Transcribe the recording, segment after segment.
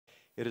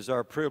It is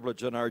our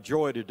privilege and our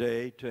joy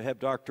today to have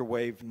Dr.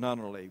 Wave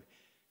Nunnally.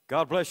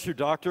 God bless you,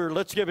 Doctor.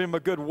 Let's give him a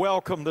good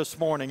welcome this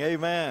morning.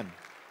 Amen.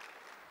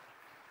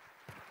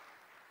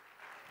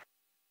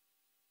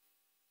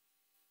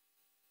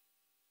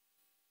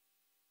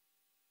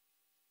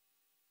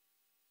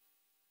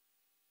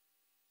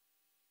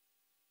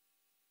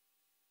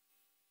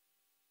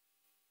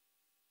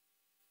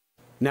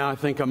 Now I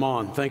think I'm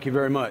on. Thank you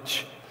very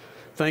much.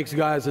 Thanks,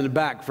 guys in the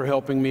back, for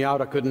helping me out.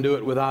 I couldn't do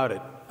it without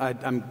it.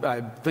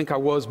 I think I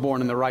was born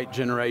in the right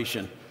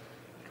generation.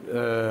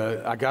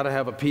 I got to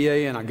have a PA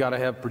and I got to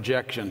have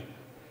projection.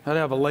 I got to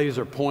have a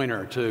laser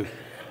pointer too.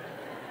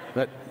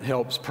 That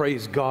helps.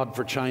 Praise God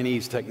for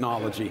Chinese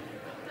technology.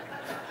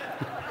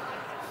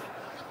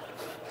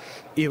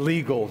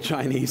 Illegal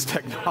Chinese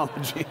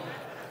technology.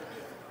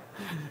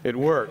 It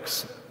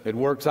works. It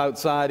works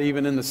outside,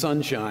 even in the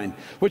sunshine,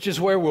 which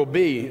is where we'll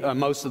be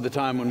most of the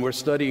time when we're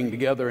studying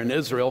together in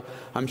Israel.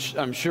 I'm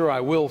sure I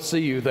will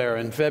see you there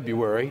in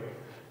February.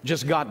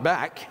 Just got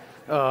back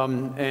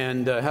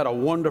and had a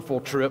wonderful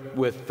trip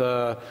with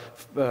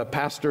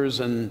pastors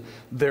and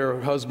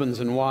their husbands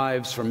and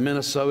wives from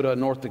Minnesota,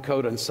 North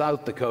Dakota, and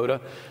South Dakota,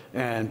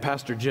 and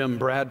Pastor Jim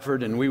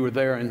Bradford, and we were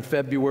there in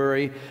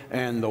February,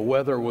 and the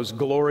weather was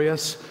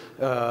glorious.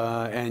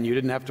 And you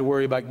didn't have to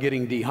worry about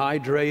getting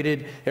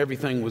dehydrated.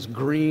 Everything was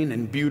green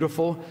and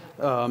beautiful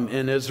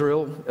in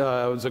Israel.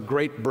 It was a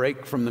great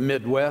break from the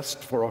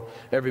Midwest for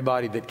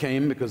everybody that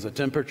came because the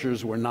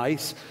temperatures were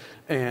nice.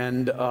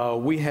 And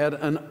we had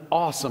an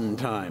awesome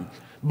time.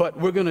 But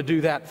we're going to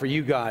do that for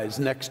you guys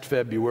next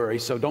February,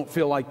 so don't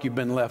feel like you've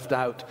been left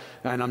out.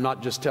 And I'm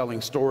not just telling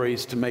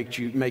stories to make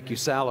you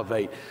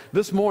salivate.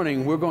 This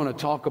morning, we're going to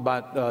talk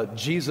about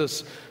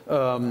Jesus'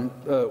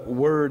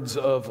 words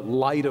of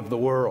light of the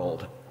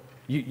world.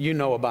 You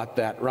know about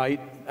that, right?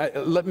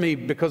 Let me,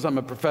 because I'm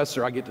a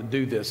professor, I get to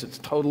do this. It's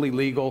totally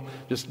legal.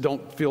 Just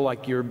don't feel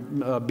like you're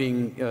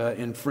being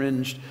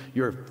infringed.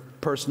 Your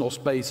personal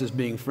space is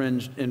being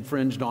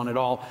infringed on at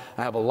all.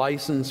 I have a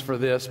license for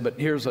this, but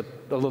here's a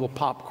little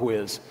pop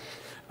quiz.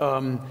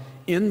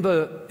 In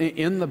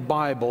the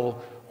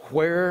Bible,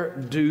 where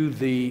do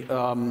the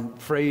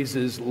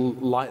phrases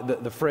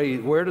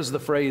where does the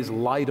phrase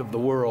 "light of the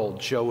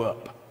world" show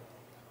up?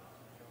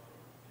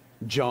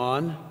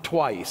 John,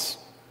 twice.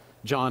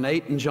 John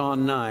 8 and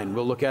John 9.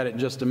 We'll look at it in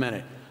just a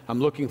minute.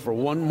 I'm looking for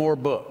one more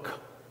book.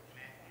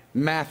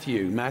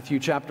 Matthew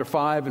chapter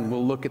 5, and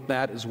we'll look at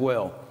that as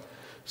well.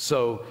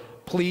 So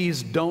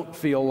please don't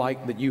feel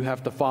like that you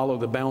have to follow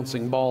the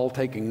bouncing ball,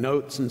 taking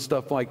notes and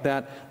stuff like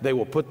that. They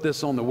will put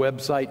this on the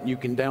website, and you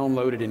can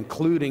download it,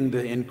 including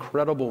the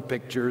incredible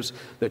pictures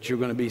that you're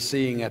going to be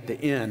seeing at the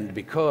end,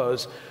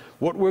 because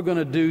what we're going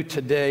to do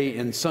today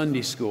in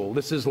Sunday school,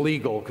 this is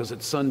legal because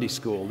it's Sunday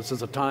school, this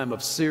is a time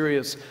of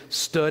serious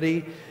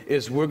study,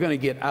 is we're going to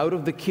get out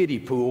of the kiddie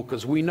pool,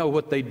 because we know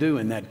what they do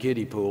in that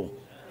kiddie pool.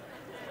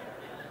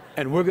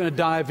 And we're going to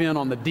dive in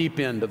on the deep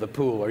end of the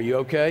pool. Are you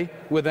okay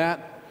with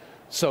that?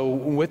 So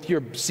with your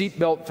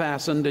seatbelt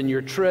fastened and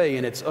your tray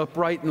in its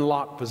upright and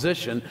locked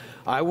position,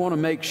 I want to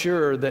make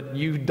sure that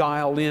you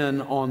dial in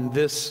on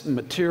this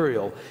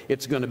material.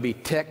 It's going to be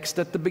text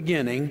at the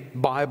beginning,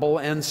 Bible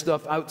and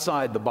stuff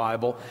outside the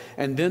Bible,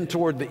 and then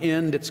toward the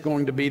end it's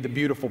going to be the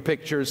beautiful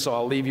pictures, so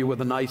I'll leave you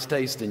with a nice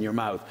taste in your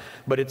mouth.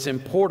 But it's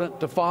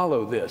important to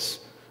follow this.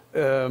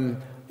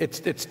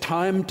 It's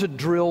time to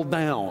drill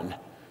down.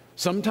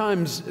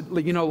 Sometimes,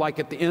 you know, like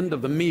at the end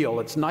of the meal,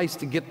 it's nice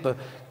to get the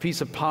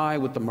piece of pie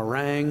with the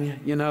meringue,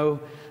 you know.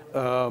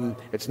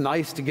 It's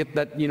nice to get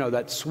that, you know,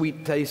 that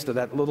sweet taste of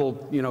that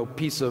little, you know,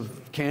 piece of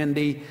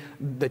candy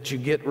that you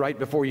get right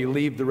before you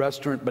leave the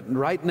restaurant. But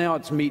right now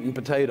it's meat and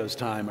potatoes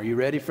time. Are you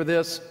ready for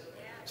this?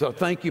 So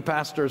thank you,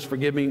 pastors, for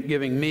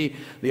giving me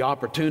the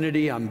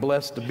opportunity. I'm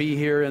blessed to be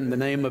here in the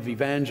name of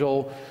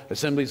Evangel,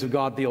 Assemblies of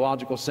God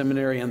Theological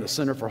Seminary, and the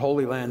Center for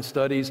Holy Land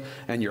Studies,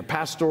 and your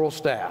pastoral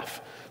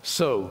staff.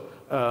 So,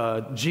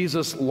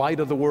 Jesus, light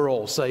of the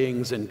world,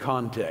 sayings in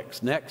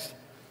context. Next.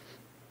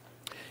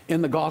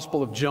 In the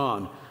Gospel of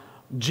John,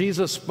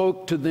 Jesus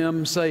spoke to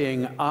them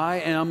saying,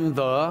 I am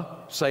the,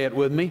 say it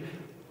with me,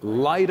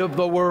 light of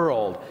the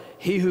world.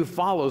 He who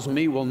follows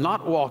me will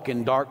not walk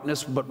in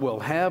darkness, but will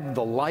have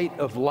the light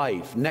of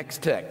life.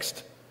 Next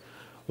text.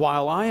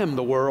 While I am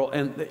the world,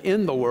 and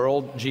in the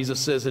world, Jesus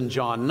says in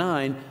John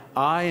 9,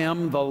 I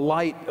am the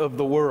light of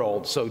the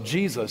world. So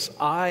Jesus,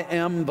 I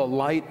am the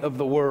light of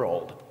the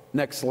world.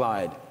 Next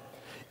slide.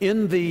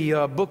 In the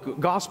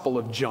Gospel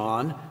of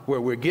John,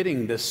 where we're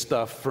getting this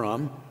stuff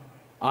from,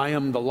 I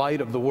am the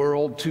light of the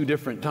world, 2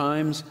 different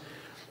times,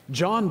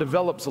 John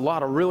develops a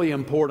lot of really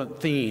important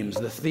themes.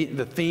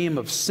 The theme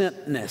of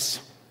sentness.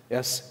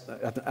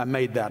 I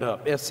made that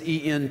up.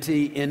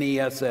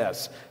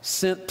 S-E-N-T-N-E-S-S.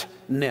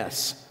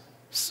 Sentness.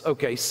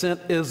 Okay,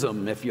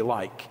 scentism, if you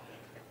like.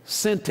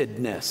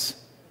 Scentedness.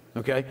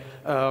 Okay?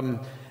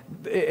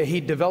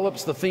 He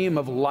develops the theme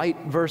of light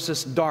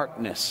versus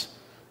darkness.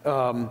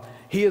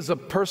 He is a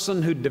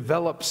person who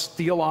develops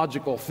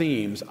theological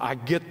themes. I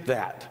get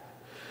that.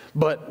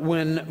 But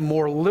when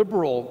more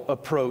liberal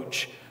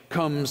approach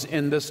comes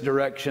in this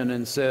direction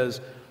and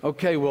says,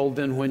 okay, well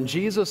then when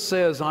Jesus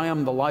says, I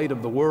am the light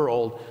of the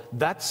world,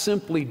 that's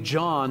simply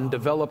John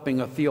developing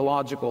a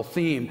theological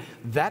theme.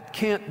 That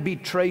can't be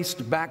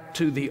traced back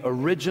to the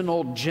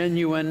original,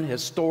 genuine,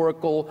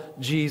 historical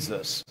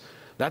Jesus.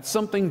 That's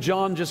something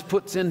John just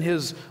puts on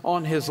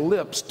his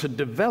lips to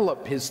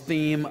develop his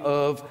theme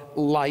of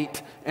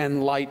light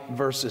and light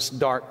versus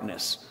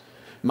darkness.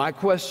 My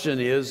question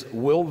is,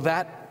 will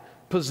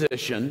that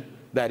position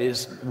that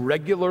is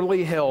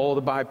regularly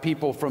held by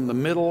people from the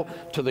middle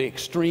to the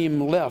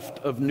extreme left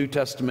of New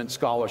Testament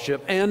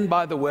scholarship, and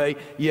by the way,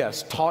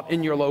 yes, taught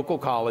in your local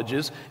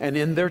colleges and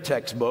in their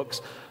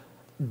textbooks,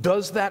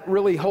 does that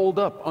really hold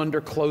up under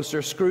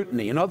closer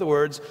scrutiny? In other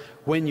words,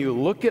 when you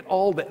look at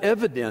all the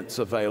evidence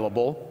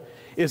available,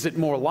 is it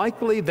more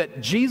likely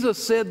that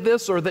Jesus said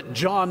this or that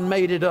John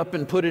made it up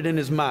and put it in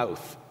his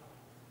mouth?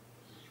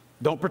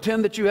 Don't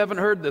pretend that you haven't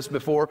heard this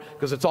before,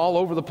 because it's all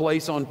over the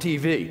place on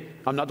TV.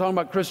 I'm not talking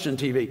about Christian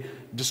TV.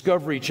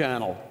 Discovery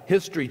Channel,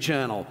 History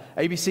Channel,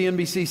 ABC,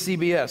 NBC,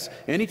 CBS.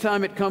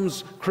 Anytime it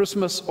comes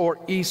Christmas or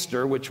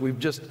Easter, which we've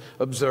just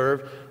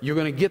observed, you're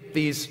going to get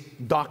these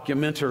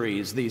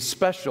documentaries, these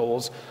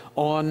specials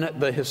on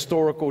the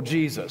historical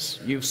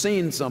Jesus. You've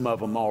seen some of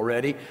them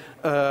already.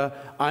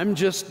 I'm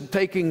just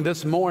taking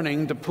this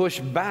morning to push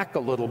back a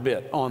little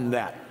bit on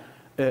that.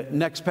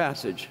 Next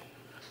passage.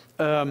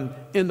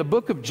 In the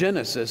book of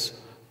Genesis,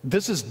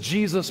 this is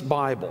Jesus'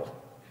 Bible,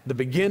 the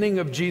beginning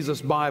of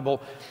Jesus'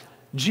 Bible.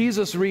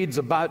 Jesus reads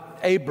about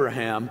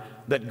Abraham,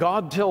 that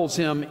God tells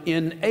him,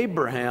 in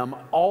Abraham,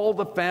 all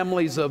the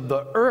families of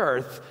the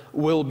earth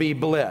will be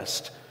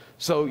blessed.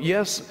 So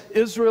yes,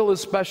 Israel is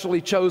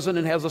specially chosen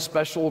and has a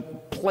special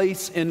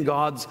place in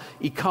God's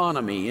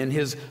economy, in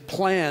his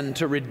plan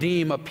to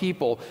redeem a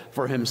people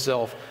for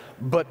himself.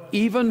 But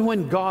even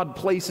when God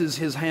places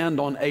his hand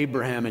on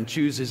Abraham and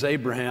chooses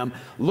Abraham,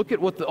 look at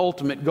what the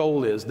ultimate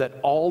goal is, that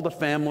all the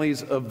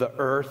families of the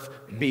earth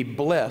be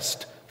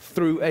blessed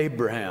through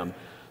Abraham.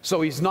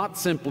 So he's not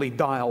simply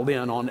dialed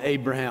in on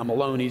Abraham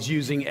alone. He's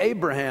using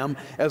Abraham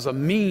as a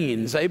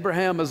means,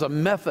 Abraham as a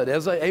method,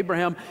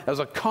 Abraham as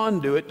a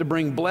conduit to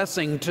bring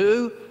blessing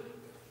to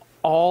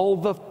all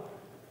the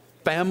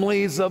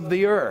families of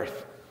the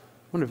earth.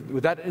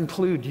 Would that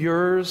include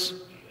yours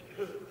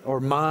or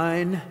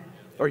mine?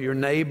 Or your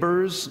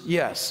neighbors?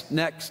 Yes.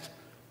 Next.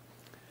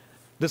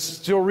 This is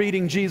still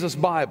reading Jesus'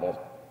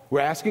 Bible.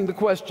 We're asking the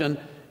question,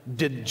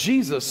 did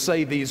Jesus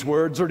say these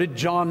words, or did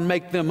John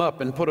make them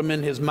up and put them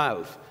in his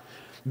mouth?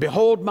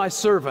 Behold my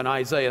servant,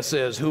 Isaiah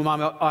says, whom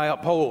I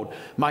uphold,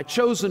 my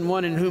chosen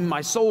one in whom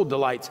my soul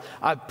delights.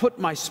 I've put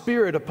my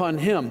spirit upon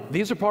him.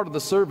 These are part of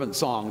the servant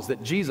songs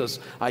that Jesus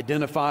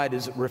identified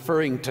as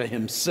referring to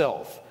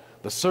himself.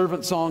 The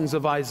servant songs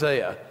of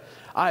Isaiah.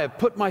 I have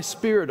put my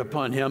spirit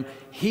upon him.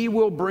 He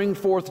will bring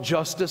forth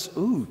justice,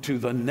 to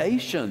the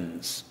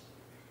nations.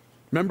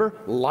 Remember,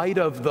 light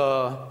of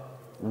the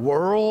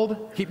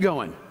world. Keep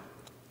going.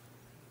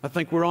 I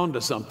think we're on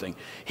to something.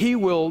 He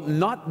will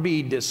not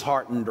be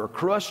disheartened or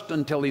crushed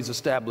until he's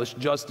established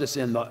justice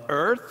in the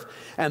earth,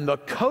 and the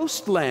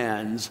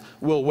coastlands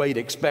will wait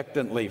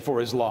expectantly for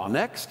his law.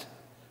 Next.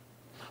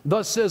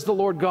 Thus says the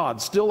Lord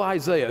God, still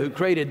Isaiah, who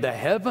created the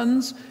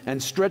heavens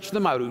and stretched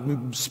them out,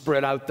 who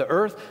spread out the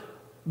earth.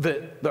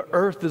 The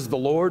earth is the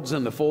Lord's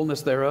and the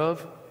fullness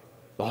thereof.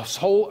 The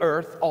whole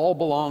earth all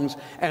belongs,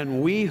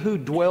 and we who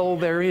dwell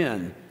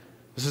therein.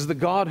 This is the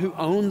God who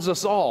owns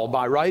us all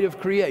by right of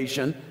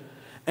creation,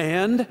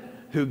 and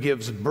who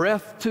gives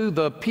breath to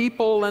the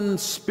people and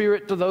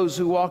spirit to those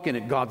who walk in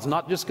it. God's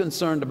not just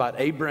concerned about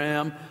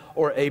Abraham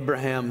or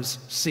Abraham's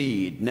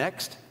seed.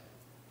 Next.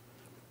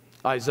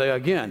 Isaiah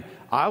again.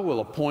 I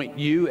will appoint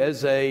you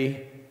as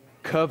a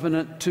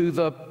covenant to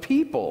the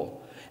people,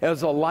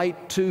 as a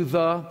light to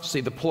the,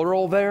 see the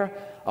plural there?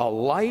 A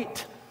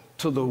light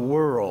to the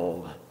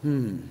world.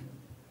 Did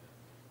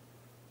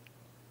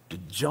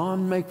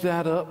John make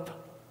that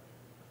up?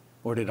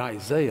 Or did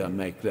Isaiah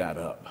make that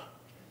up?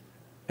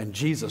 And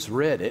Jesus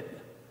read it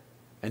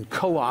and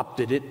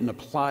co-opted it and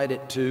applied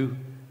it to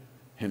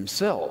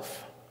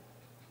himself.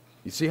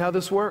 You see how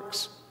this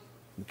works?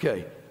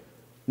 Okay,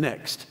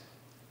 next.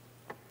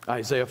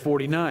 Isaiah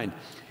 49.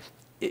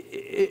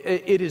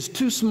 It is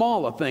too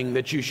small a thing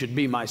that you should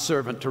be my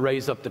servant to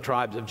raise up the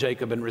tribes of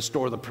Jacob and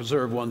restore the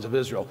preserved ones of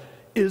Israel.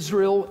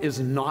 Israel is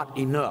not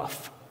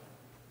enough.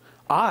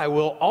 I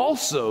will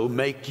also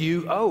make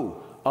you,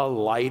 a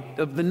light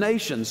of the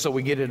nations. So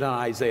we get it in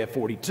Isaiah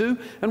 42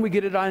 and we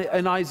get it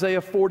in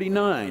Isaiah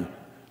 49.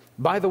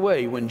 By the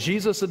way, when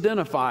Jesus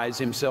identifies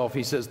himself,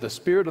 he says, the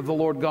Spirit of the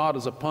Lord God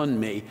is upon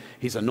me.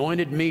 He's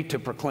anointed me to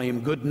proclaim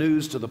good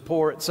news to the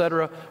poor,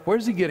 etc.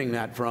 Where's he getting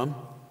that from?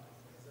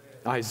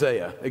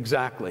 Isaiah,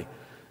 exactly.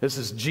 This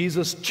is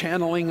Jesus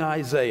channeling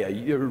Isaiah.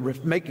 You're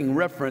making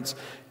reference,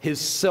 his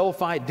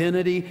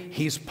self-identity.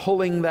 He's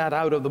pulling that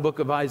out of the book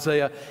of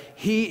Isaiah.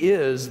 He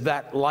is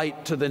that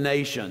light to the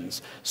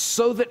nations,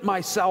 so that my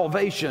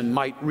salvation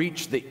might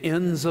reach the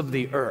ends of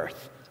the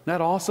earth. Isn't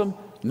that awesome?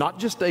 Not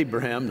just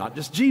Abraham, not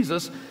just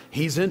Jesus.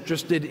 He's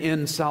interested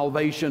in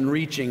salvation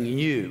reaching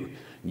you.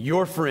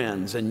 your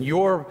friends and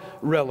your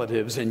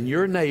relatives and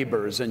your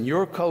neighbors and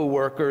your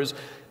co-workers.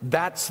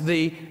 That's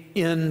the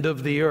end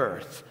of the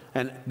earth.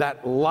 And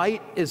that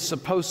light is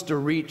supposed to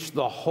reach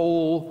the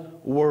whole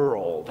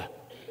world.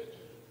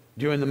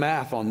 Doing the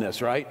math on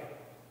this, right?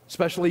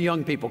 Especially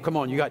young people. Come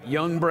on, you got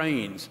young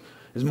brains.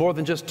 There's more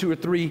than just 2 or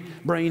 3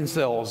 brain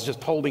cells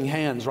just holding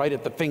hands right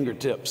at the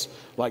fingertips,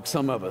 like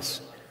some of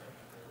us.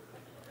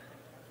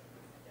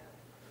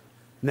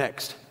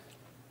 Next.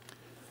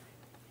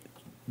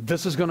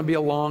 This is going to be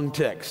a long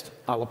text.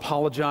 I'll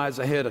apologize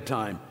ahead of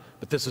time,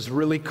 but this is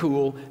really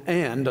cool.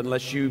 And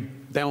unless you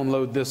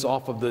download this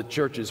off of the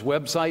church's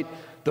website,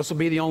 this will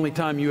be the only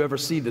time you ever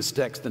see this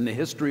text in the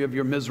history of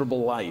your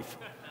miserable life.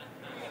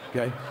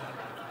 Okay?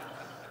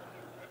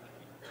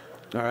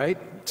 All right?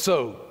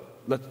 So,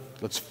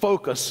 let's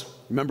focus.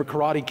 Remember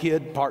Karate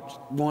Kid, parts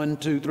 1,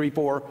 2, 3,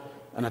 4,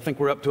 and I think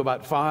we're up to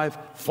about 5.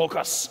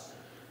 Focus.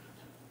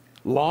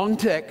 Long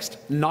text,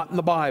 not in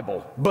the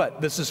Bible, but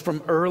this is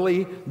from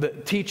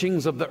the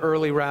teachings of the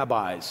early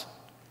rabbis.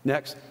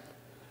 Next.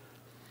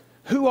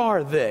 Who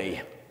are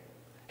they?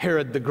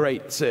 Herod the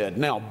Great said.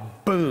 Now,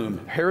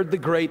 boom, Herod the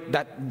Great,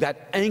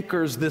 that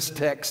anchors this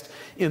text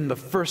in the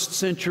 1st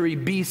century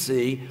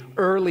BC,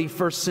 early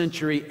 1st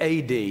century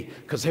AD,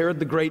 because Herod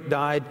the Great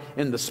died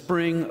in the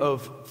spring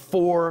of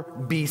 4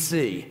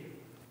 BC,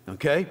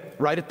 okay?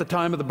 Right at the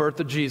time of the birth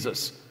of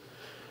Jesus.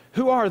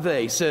 Who are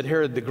they, said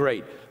Herod the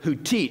Great, who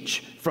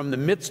teach from the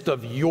midst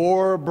of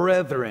your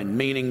brethren,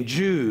 meaning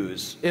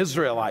Jews,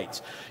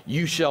 Israelites,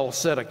 you shall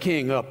set a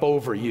king up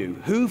over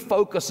you? Who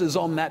focuses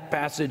on that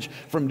passage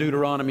from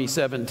Deuteronomy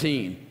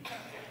 17?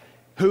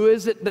 Who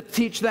is it that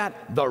teach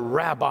that? The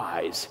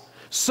rabbis.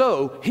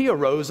 So he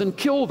arose and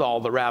killed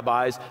all the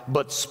rabbis,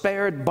 but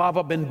spared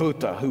Baba ben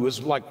Buta, who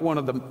was like one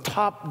of the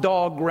top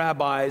dog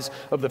rabbis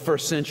of the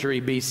 1st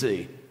century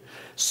BC.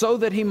 So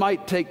that he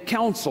might take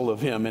counsel of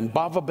him. And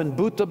Baba ben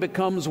Buta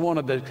becomes one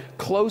of the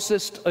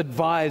closest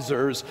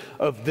advisors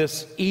of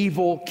this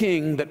evil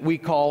king that we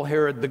call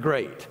Herod the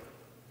Great.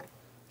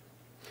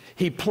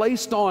 He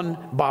placed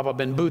on Baba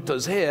ben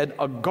Buta's head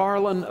a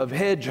garland of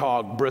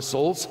hedgehog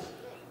bristles.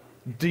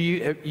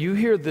 You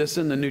hear this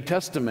in the New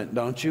Testament,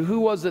 don't you?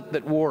 Who was it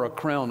that wore a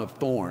crown of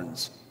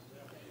thorns?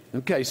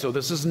 Okay, so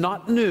this is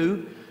not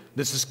new.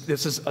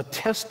 This is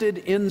attested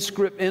in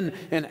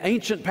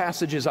ancient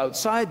passages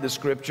outside the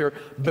Scripture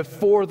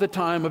before the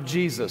time of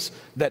Jesus,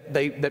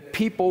 that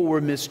people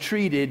were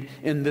mistreated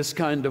in this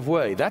kind of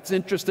way. That's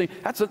interesting.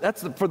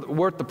 That's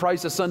worth the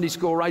price of Sunday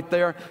school right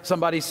there.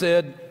 Somebody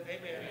said,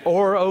 amen.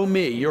 Or oh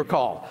me, your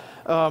call.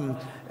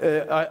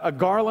 A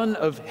garland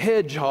of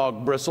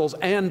hedgehog bristles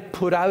and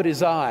put out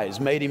his eyes,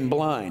 made him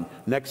blind.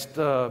 Next,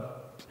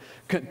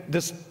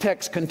 this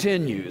text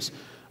continues.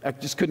 I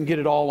just couldn't get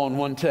it all on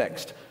one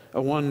text.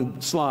 One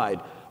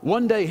slide.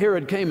 One day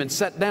Herod came and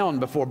sat down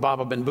before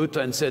Baba ben Buta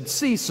and said,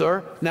 see,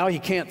 sir. Now he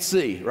can't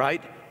see, right?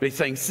 But he's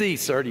saying, see,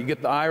 sir. Do you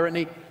get the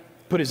irony?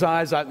 Put his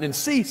eyes out and then,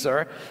 see,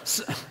 sir.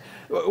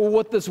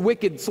 What this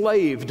wicked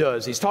slave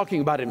does. He's talking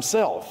about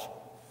himself.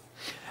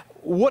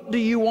 What do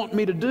you want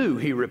me to do?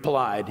 He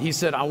replied. He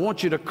said, I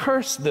want you to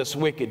curse this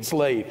wicked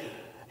slave.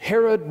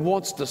 Herod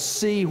wants to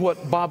see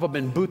what Baba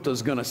ben Buta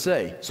is going to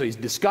say. So he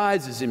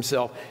disguises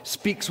himself,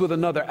 speaks with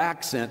another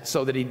accent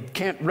so that he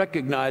can't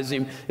recognize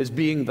him as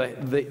being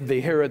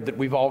the Herod that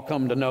we've all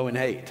come to know and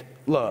hate,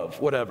 love,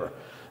 whatever.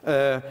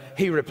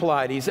 He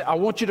replied, he said, I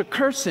want you to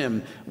curse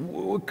him.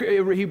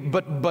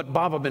 But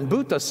Baba ben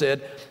Buta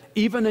said,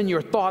 even in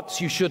your thoughts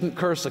you shouldn't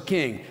curse a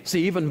king.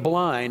 See, even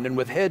blind and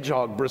with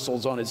hedgehog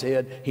bristles on his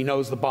head, he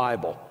knows the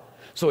Bible.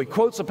 So he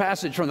quotes a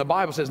passage from the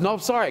Bible, says, no,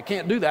 sorry, I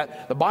can't do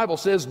that. The Bible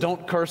says,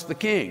 don't curse the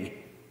king.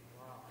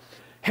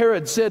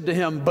 Herod said to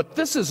him, but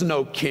this is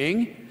no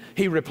king.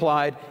 He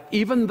replied,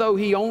 even though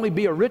he only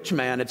be a rich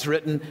man, it's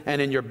written,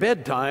 and in your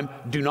bedtime,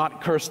 do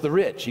not curse the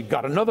rich. You've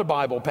got another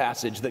Bible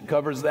passage that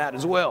covers that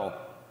as well.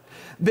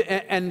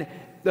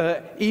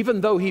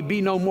 Even though he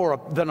be no more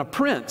than a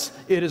prince,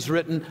 it is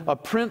written, a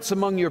prince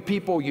among your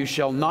people you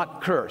shall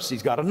not curse.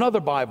 He's got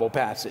another Bible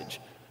passage.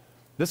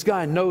 This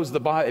guy knows the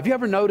Bible. Have you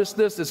ever noticed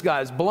this? This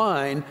guy's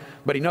blind,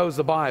 but he knows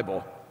the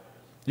Bible.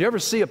 You ever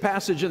see a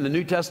passage in the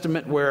New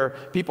Testament where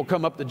people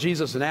come up to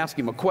Jesus and ask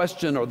him a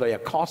question, or they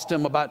accost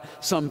him about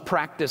some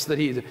practice that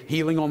he's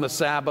healing on the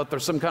Sabbath or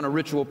some kind of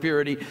ritual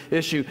purity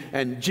issue,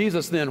 and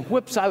Jesus then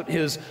whips out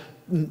his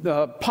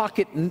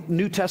pocket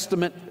New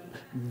Testament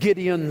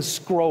Gideon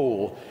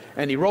scroll,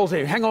 and he rolls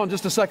it. Hang on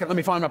just a second, let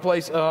me find my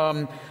place.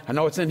 I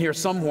know it's in here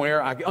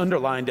somewhere. I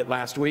underlined it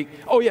last week.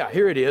 Oh yeah,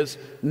 here it is.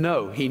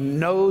 No, he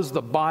knows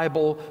the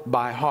Bible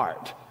by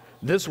heart.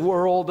 This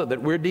world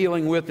that we're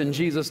dealing with in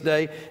Jesus'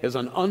 day is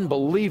an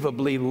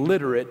unbelievably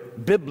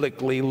literate,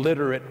 biblically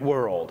literate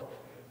world.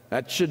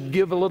 That should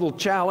give a little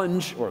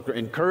challenge or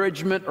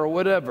encouragement or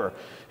whatever.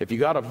 If you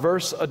got a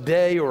verse a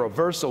day or a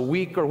verse a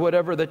week or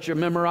whatever that you're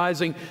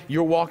memorizing,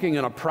 you're walking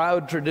in a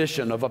proud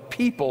tradition of a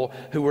people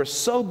who were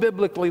so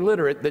biblically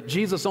literate that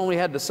Jesus only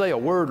had to say a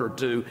word or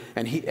two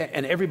and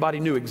everybody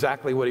knew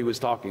exactly what he was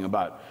talking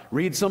about.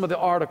 Read some of the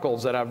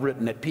articles that I've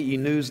written at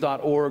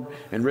penews.org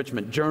and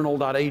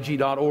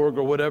richmondjournal.ag.org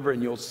or whatever,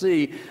 and you'll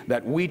see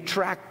that we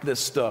track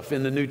this stuff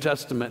in the New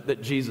Testament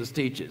that Jesus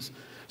teaches.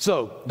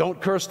 So,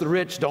 don't curse the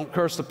rich, don't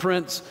curse the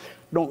prince,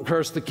 don't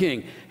curse the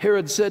king.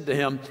 Herod said to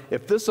him,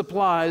 if this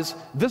applies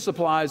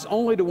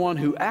only to one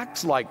who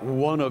acts like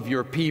one of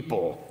your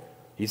people.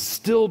 He's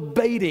still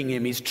baiting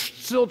him. He's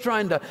still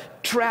trying to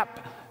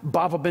trap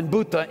Baba Ben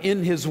Butta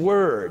in his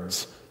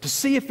words to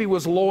see if he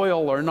was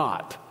loyal or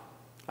not.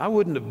 I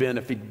wouldn't have been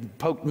if he'd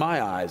poked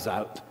my eyes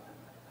out.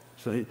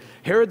 So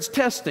Herod's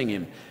testing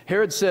him.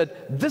 Herod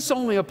said, this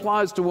only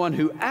applies to one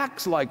who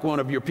acts like one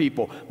of your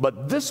people,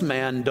 but this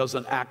man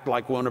doesn't act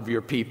like one of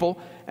your people.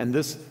 And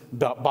this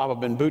Baba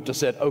Ben Butta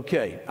said,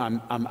 okay,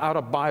 I'm out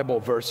of Bible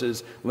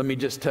verses. Let me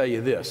just tell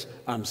you this.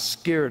 I'm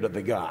scared of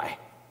the guy.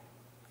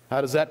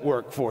 How does that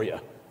work for you?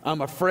 I'm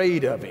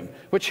afraid of him,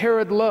 which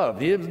Herod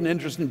loved. He wasn't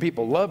interested in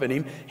people loving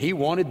him. He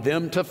wanted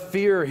them to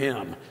fear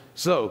him.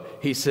 So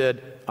he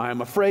said, I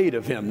am afraid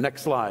of him.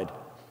 Next slide.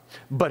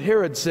 But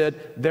Herod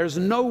said, there's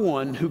no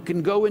one who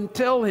can go and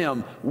tell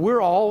him.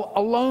 We're all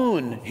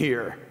alone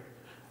here.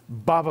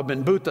 Baba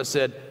Ben Butta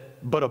said,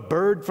 but a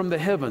bird from the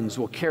heavens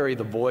will carry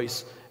the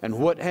voice, and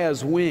what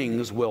has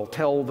wings will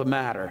tell the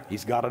matter.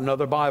 He's got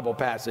another Bible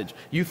passage.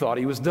 You thought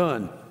he was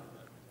done.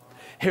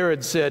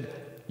 Herod said,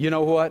 you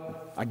know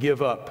what? I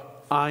give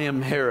up. I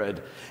am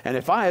Herod. And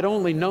if I had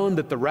only known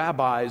that the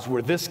rabbis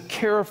were this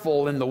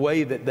careful in the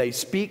way that they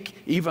speak,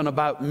 even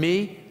about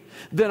me,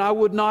 then I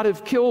would not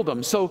have killed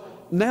them. So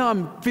now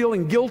I'm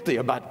feeling guilty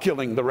about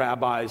killing the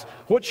rabbis.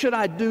 What should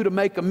I do to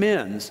make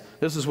amends?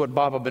 This is what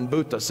Baba Ben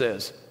Butta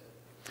says.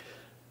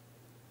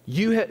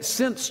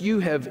 Since you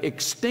have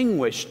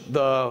extinguished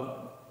the,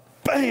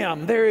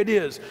 bam, there it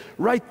is,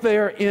 right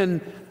there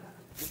in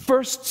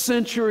 1st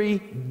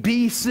century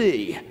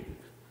BC.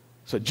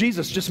 So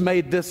Jesus just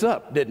made this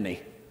up, didn't he?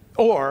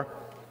 Or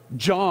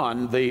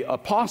John, the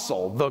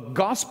apostle, the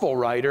gospel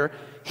writer,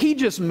 he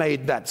just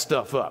made that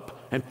stuff up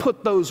and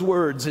put those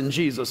words in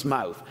Jesus'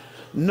 mouth.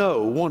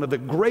 No, one of the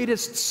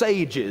greatest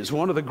sages,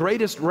 one of the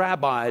greatest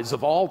rabbis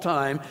of all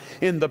time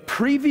in the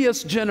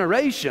previous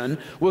generation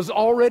was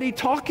already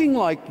talking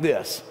like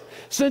this.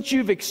 Since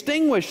you've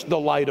extinguished the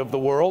light of the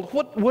world,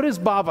 what is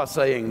Baba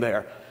saying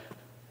there?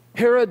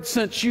 Herod,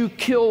 since you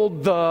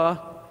killed the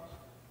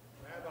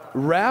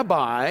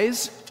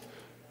rabbis,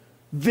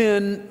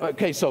 then,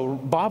 okay, so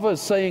Baba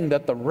is saying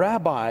that the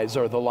rabbis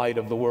are the light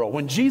of the world.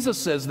 When Jesus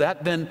says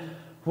that, then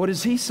what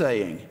is he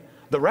saying?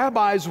 The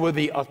rabbis were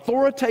the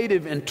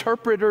authoritative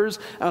interpreters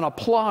and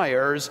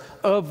appliers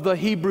of the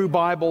Hebrew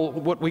Bible,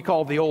 what we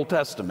call the Old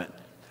Testament.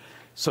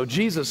 So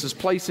Jesus is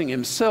placing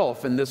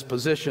himself in this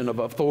position of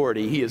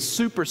authority. He is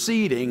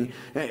superseding.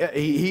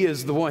 He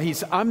is the one.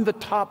 I'm the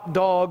top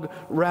dog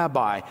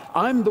rabbi.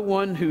 I'm the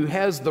one who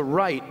has the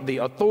right, the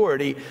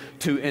authority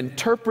to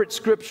interpret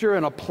Scripture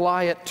and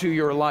apply it to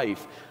your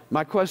life.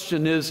 My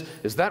question is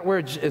that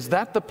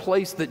the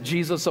place that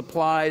Jesus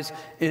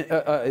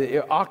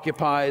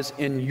occupies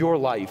in your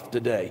life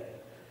today?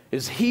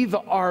 Is he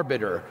the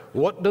arbiter?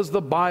 What does the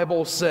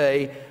Bible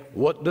say?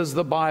 What does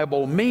the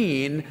Bible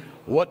mean?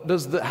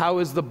 How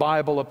is the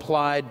Bible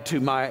applied to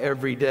my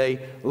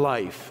everyday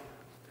life?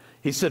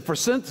 He said, for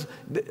since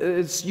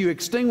you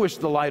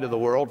extinguished the light of the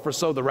world, for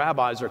so the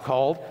rabbis are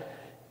called,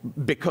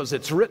 because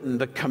it's written,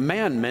 the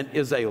commandment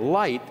is a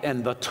light,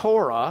 and the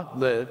Torah,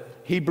 the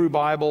Hebrew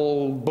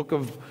Bible,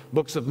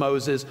 books of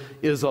Moses,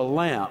 is a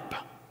lamp.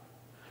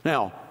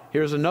 Now,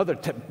 here's another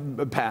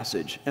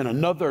passage and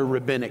another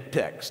rabbinic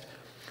text.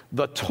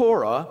 The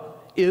Torah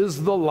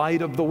is the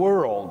light of the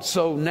world.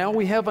 So now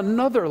we have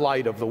another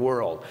light of the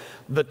world.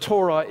 The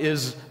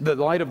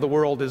light of the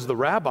world is the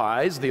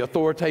rabbis, the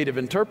authoritative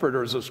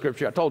interpreters of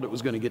Scripture. I told it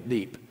was going to get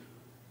deep.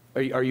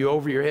 Are you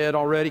over your head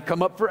already?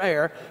 Come up for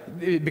air,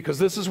 because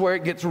this is where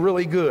it gets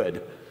really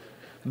good.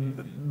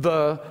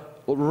 The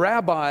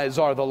rabbis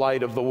are the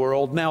light of the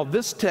world. Now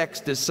this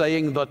text is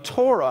saying the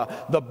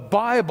Torah, the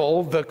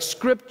Bible, the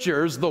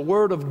Scriptures, the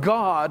Word of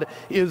God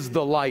is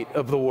the light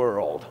of the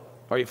world.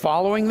 Are you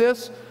following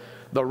this?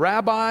 The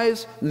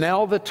rabbis,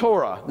 now the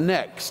Torah.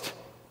 Next.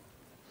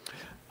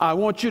 I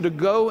want you to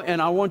go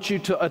and I want you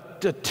to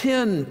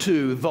attend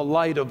to the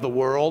light of the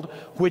world,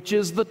 which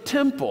is the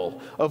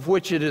temple, of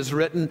which it is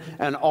written,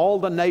 and all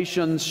the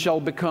nations shall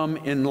become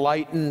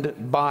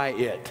enlightened by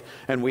it.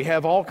 And we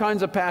have all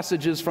kinds of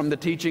passages from the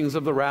teachings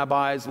of the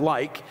rabbis,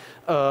 like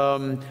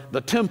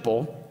the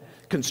temple.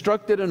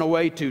 constructed in a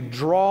way to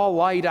draw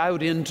light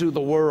out into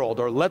the world,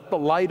 or let the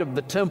light of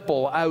the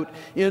temple out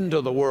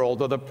into the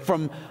world, or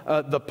from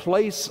the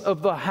place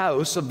of the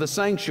house of the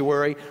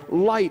sanctuary,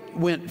 light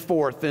went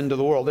forth into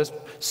the world. There's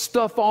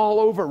stuff all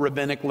over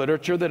rabbinic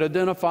literature that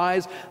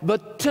identifies the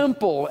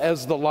temple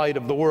as the light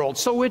of the world.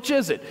 So which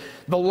is it?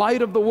 The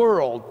light of the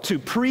world to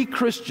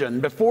pre-Christian,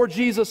 before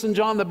Jesus and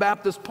John the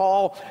Baptist,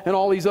 Paul, and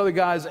all these other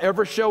guys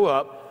ever show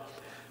up.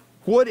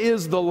 What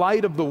is the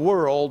light of the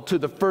world to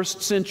the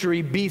 1st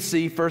century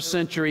BC, 1st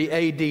century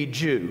AD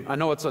Jew? I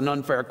know it's an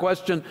unfair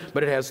question,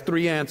 but it has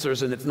 3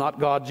 answers, and it's not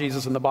God,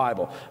 Jesus, and the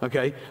Bible.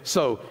 Okay?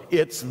 So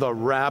it's the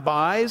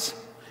rabbis,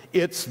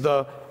 it's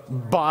the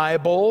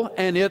Bible,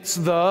 and it's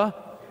the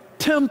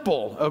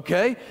temple.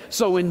 Okay?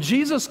 So when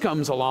Jesus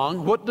comes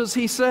along, what does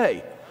he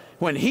say?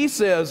 When he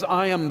says,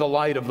 I am the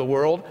light of the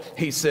world,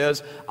 he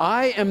says,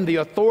 I am the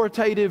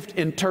authoritative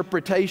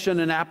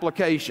interpretation and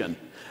application.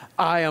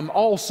 I am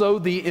also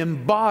the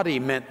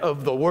embodiment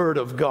of the Word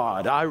of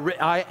God.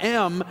 I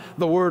am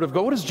the Word of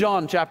God. What does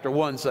John chapter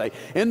 1 say?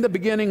 In the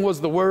beginning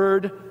was the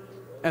Word,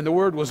 and the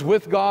Word was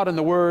with God, and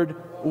the Word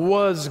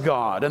was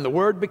God. And the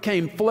Word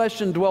became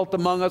flesh and dwelt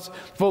among us,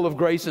 full of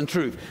grace and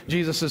truth.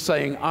 Jesus is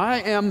saying,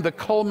 I am the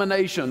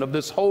culmination of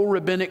this whole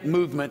rabbinic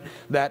movement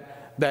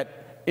that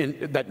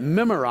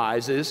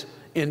memorizes,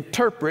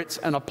 interprets,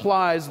 and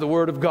applies the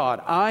Word of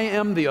God. I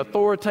am the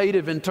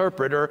authoritative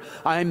interpreter.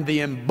 I am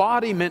the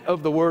embodiment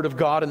of the Word of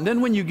God. And then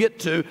when you get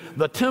to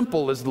the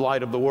temple is the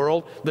light of the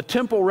world, the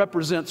temple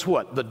represents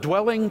what? The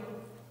dwelling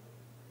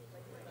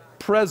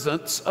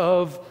presence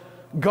of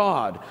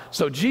God.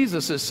 So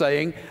Jesus is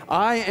saying,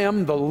 I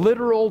am the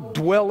literal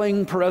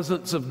dwelling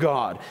presence of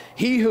God.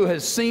 He who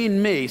has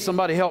seen me,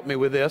 somebody help me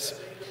with this,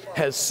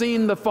 has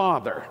seen the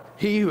Father.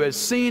 He who has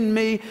seen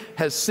me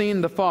has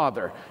seen the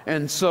Father.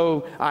 And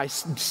so I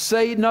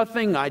say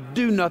nothing, I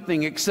do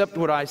nothing except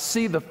what I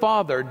see the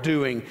Father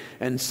doing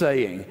and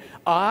saying.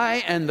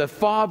 I and the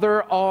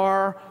Father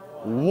are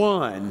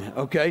one.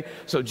 Okay?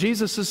 So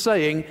Jesus is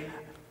saying,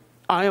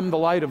 I am the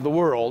light of the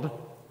world.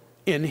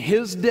 In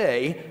his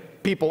day,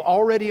 people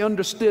already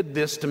understood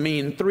this to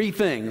mean 3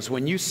 things.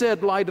 When you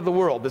said light of the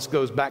world, this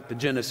goes back to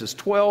Genesis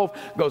 12,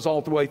 goes all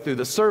the way through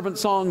the servant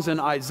songs in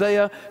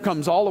Isaiah,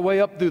 comes all the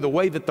way up through the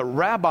way that the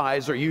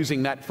rabbis are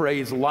using that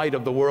phrase, light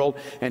of the world.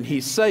 And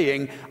he's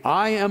saying,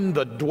 I am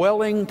the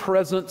dwelling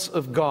presence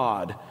of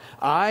God.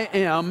 I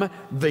am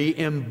the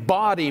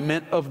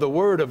embodiment of the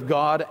Word of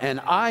God, and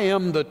I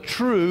am the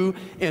true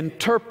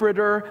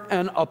interpreter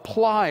and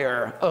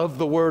applier of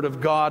the Word of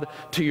God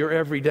to your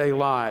everyday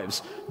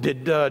lives.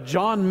 Did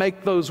John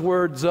make those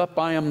words up,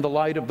 I am the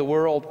light of the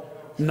world?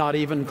 Not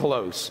even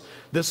close.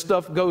 This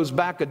stuff goes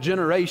back a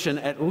generation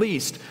at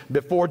least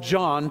before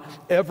John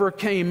ever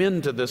came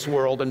into this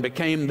world and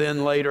became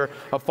then later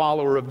a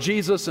follower of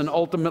Jesus and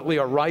ultimately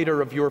a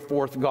writer of your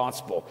 4th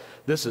gospel.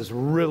 This is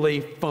really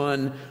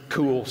fun,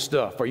 cool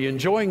stuff. Are you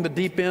enjoying the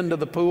deep end of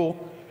the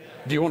pool?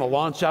 Do you want to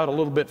launch out a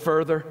little bit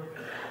further?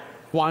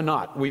 Why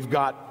not? We've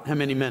got how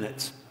many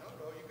minutes?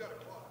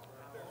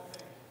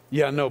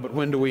 Yeah, no, but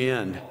when do we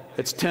end?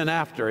 It's 10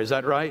 after, is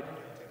that right?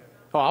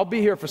 Oh, I'll be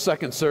here for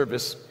second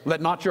service.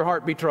 Let not your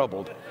heart be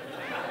troubled.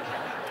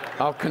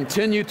 I'll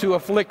continue to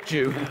afflict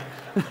you.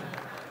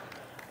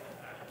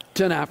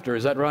 10 after,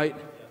 is that right?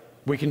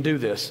 We can do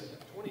this.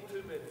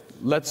 22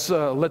 minutes.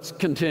 Let's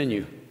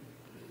continue.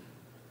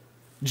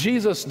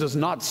 Jesus does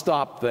not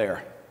stop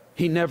there.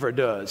 He never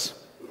does.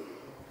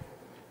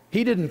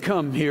 He didn't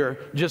come here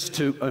just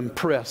to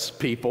impress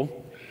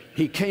people.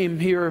 He came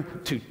here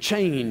to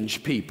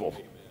change people.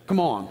 Come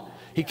on.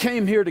 He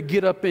came here to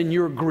get up in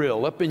your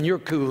grill, up in your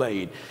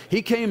Kool-Aid.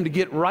 He came to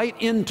get right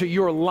into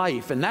your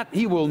life, and that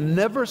he will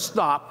never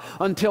stop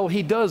until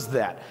he does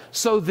that.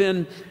 So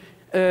then,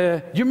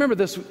 you remember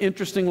this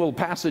interesting little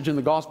passage in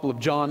the Gospel of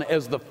John?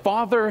 As the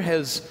Father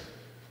has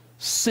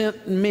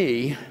sent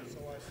me,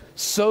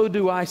 so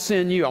do I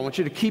send you. I want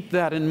you to keep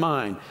that in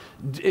mind.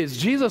 Is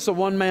Jesus a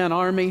one-man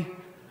army?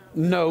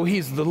 No,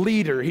 he's the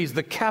leader. He's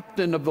the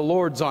captain of the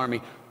Lord's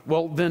army.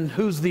 Well, then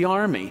who's the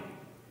army?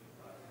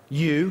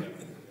 You.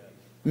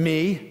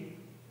 Me,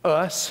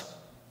 us.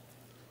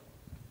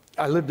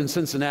 I lived in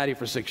Cincinnati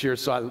for 6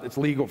 years, so it's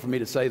legal for me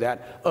to say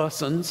that.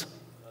 Us'uns,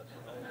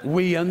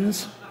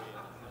 we'uns,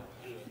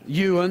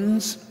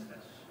 you'uns.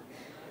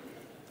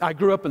 I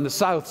grew up in the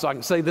South, so I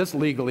can say this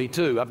legally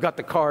too. I've got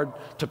the card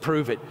to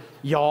prove it.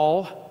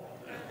 Y'all.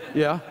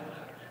 Yeah?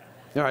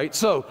 All right,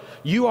 so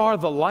you are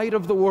the light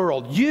of the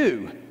world.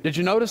 You. Did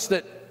you notice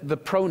that the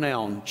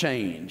pronoun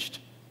changed?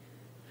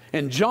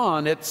 In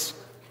John, it's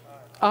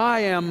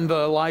I am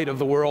the light of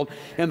the world.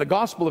 In the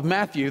Gospel of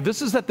Matthew,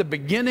 this is at the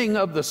beginning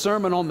of the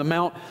Sermon on the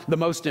Mount, the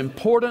most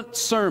important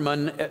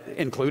sermon,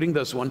 including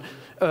this one,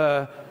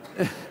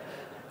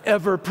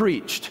 ever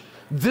preached.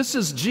 This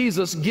is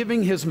Jesus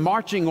giving his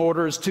marching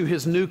orders to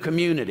his new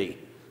community.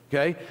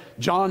 Okay?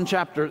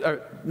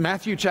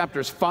 Matthew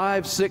chapters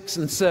 5, 6,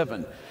 and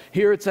 7.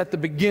 Here it's at the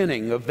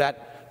beginning of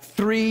that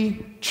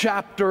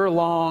 3-chapter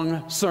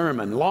long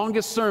sermon,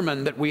 longest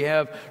sermon that we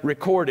have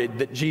recorded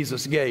that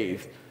Jesus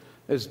gave.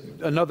 There's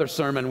another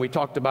sermon we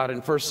talked about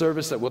in first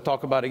service that we'll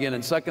talk about again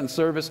in second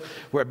service,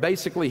 where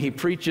basically he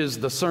preaches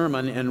the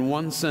sermon in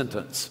one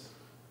sentence.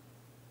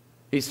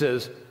 He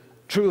says,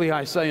 "Truly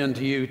I say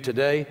unto you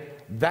today,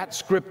 that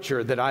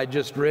scripture that I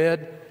just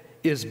read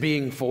is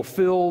being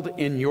fulfilled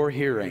in your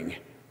hearing."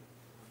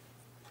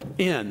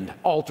 End,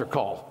 altar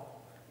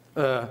call.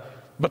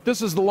 But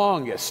this is the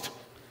longest.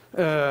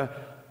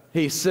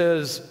 He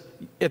says,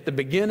 at the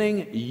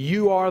beginning,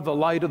 you are the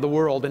light of the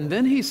world. And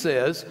then he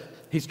says,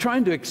 he's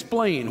trying to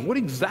explain, what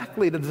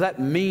exactly does that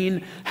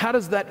mean? How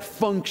does that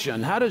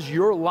function? How does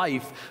your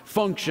life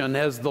function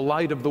as the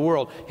light of the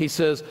world? He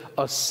says,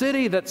 a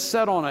city that's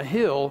set on a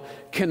hill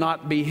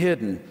cannot be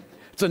hidden.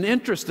 It's an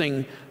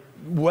interesting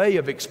way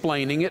of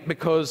explaining it,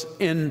 because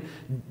in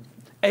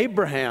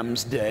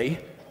Abraham's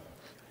day,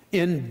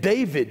 in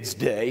David's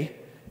day,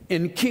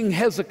 in King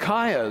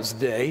Hezekiah's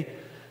day,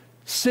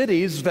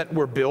 cities that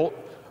were built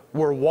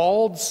were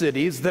walled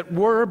cities that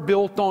were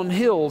built on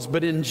hills,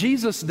 but in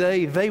Jesus'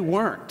 day, they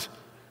weren't.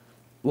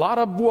 A lot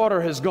of water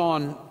has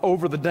gone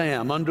over the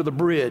dam, under the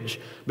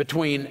bridge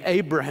between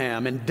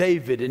Abraham and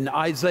David and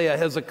Isaiah,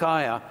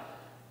 Hezekiah.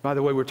 By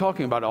the way, we're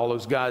talking about all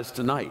those guys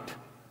tonight.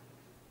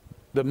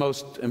 The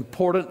most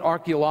important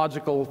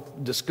archaeological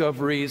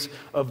discoveries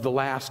of the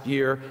last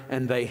year,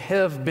 and they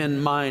have been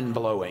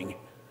mind-blowing.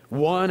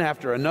 One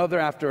after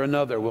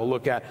another we'll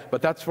look at,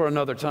 but that's for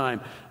another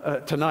time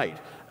tonight.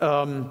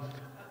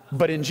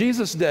 But in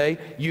Jesus' day,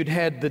 you'd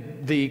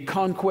had the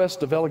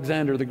conquest of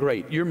Alexander the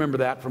Great. You remember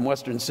that from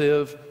Western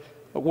Civ,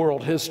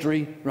 world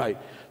history, right?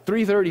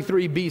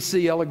 333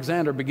 BC,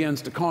 Alexander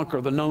begins to conquer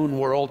the known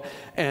world,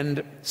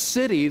 and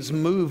cities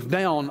move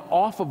down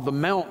off of the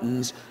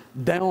mountains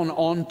down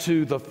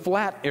onto the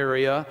flat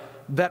area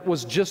that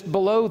was just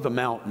below the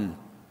mountain.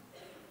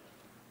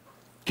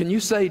 Can you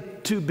say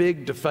too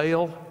big to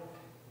fail?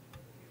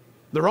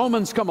 The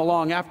Romans come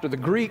along after the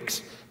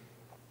Greeks,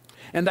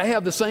 and they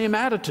have the same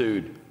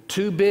attitude,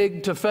 too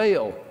big to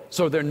fail.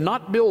 So they're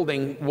not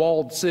building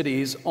walled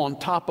cities on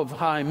top of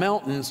high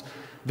mountains,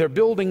 they're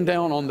building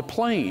down on the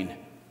plain.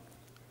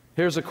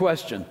 Here's a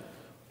question.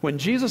 When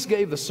Jesus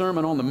gave the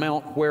Sermon on the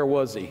Mount, where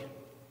was he?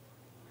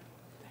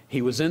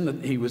 He was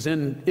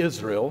in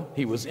Israel,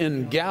 he was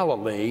in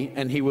Galilee,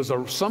 and he was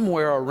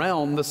somewhere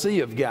around the Sea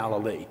of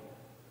Galilee.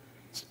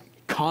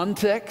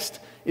 Context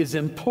is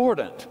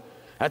important.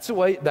 That's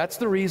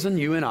the reason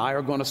you and I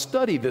are going to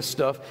study this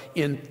stuff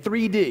in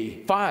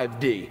 3D,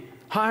 5D,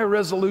 high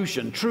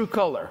resolution, true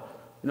color.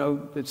 You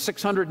know, it's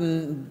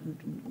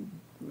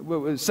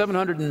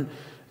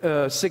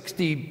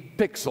 760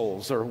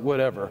 pixels or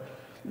whatever.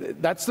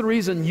 That's the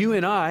reason you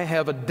and I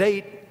have a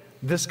date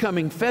this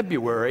coming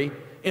February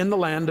in the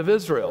land of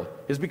Israel,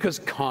 is because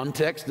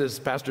context, as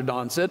Pastor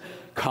Don said,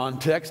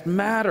 context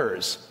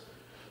matters.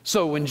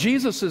 So when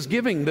Jesus is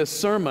giving this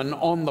Sermon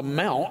on the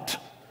Mount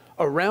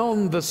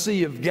around the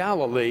Sea of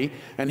Galilee,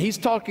 and he's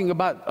talking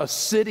about a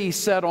city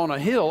set on a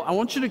hill, I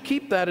want you to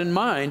keep that in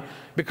mind,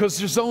 because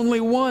there's only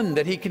one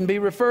that he can be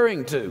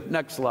referring to.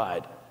 Next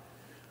slide.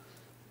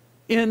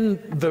 In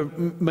the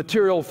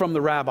material from the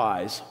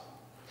rabbis,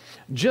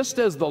 just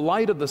as the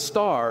light of the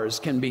stars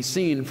can be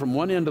seen from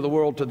one end of the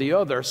world to the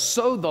other,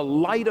 so the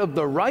light of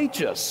the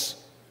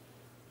righteous.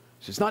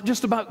 It's not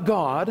just about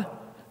God.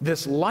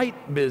 This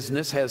light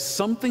business has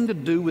something to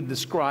do with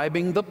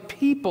describing the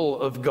people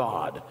of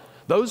God,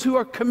 those who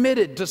are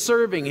committed to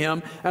serving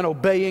him and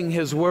obeying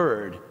his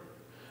word.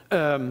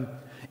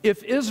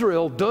 If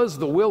Israel does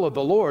the will of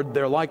the Lord,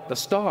 they're like the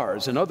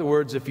stars. In other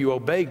words, if you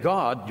obey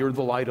God, you're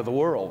the light of the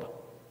world.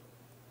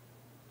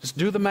 Just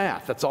do the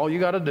math. That's all you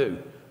got to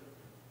do.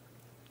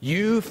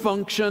 You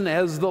function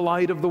as the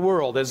light of the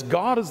world, as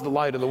God is the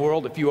light of the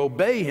world. If you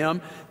obey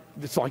him,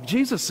 it's like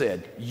Jesus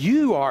said,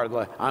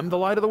 I'm the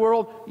light of the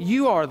world,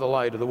 you are the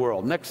light of the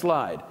world. Next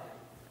slide.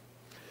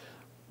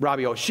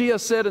 Rabbi Oshia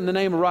said in the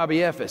name of Rabbi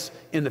Ephes,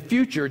 in the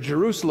future,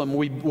 Jerusalem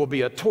will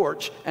be a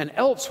torch, and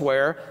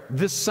elsewhere,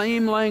 this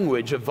same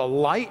language of the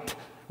light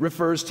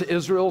refers to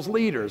Israel's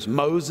leaders,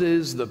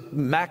 Moses, the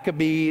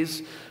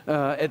Maccabees,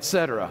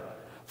 etc.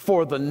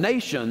 For the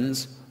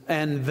nations,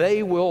 and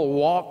they will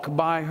walk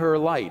by her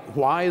light.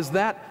 Why is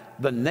that?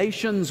 The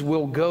nations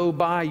will go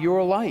by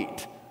your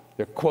light.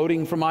 They're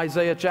quoting from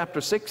Isaiah chapter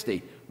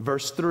 60,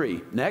 verse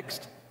 3.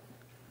 Next.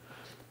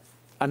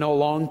 I know,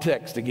 long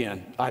text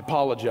again. I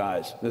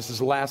apologize. This is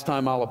the last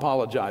time I'll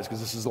apologize, because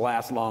this is the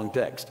last long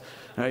text.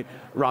 All right.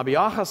 Rabbi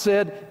Acha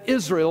said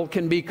Israel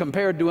can be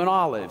compared to an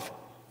olive.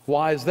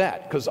 Why is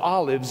that? Because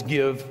olives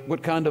give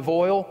what kind of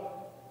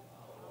oil?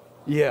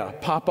 Yeah,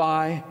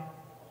 Popeye.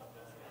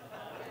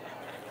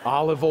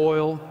 Olive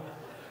oil.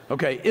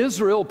 Okay,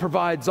 Israel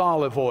provides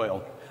olive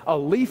oil, a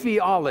leafy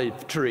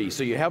olive tree.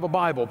 So you have a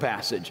Bible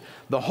passage.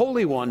 The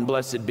Holy One,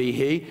 blessed be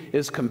he,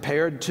 is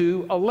compared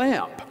to a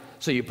lamp.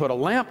 So you put a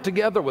lamp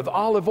together with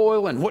olive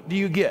oil, and what do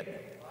you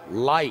get?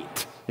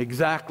 Light.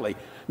 Exactly.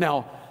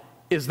 Now,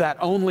 is that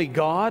only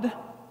God,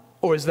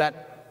 or is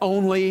that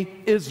only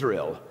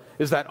Israel?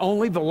 Is that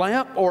only the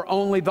lamp or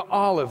only the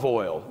olive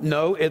oil?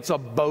 No, it's a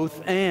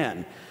both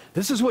and.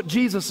 This is what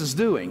Jesus is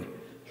doing.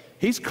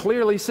 He's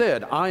clearly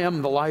said, I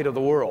am the light of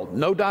the world.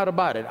 No doubt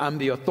about it. I'm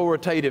the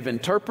authoritative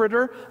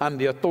interpreter, I'm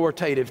the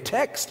authoritative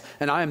text,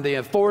 and I am the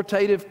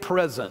authoritative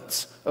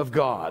presence of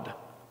God.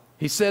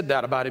 He said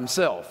that about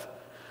himself.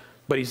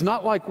 But he's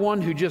not like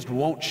one who just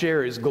won't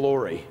share his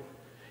glory.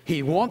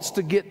 He wants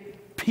to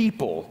get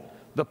people,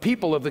 the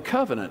people of the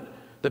covenant,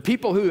 the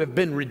people who have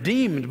been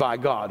redeemed by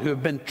God, who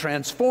have been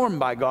transformed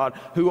by God,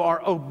 who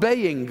are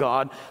obeying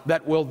God,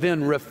 that will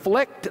then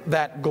reflect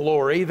that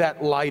glory,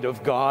 that light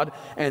of God,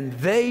 and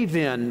they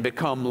then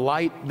become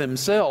light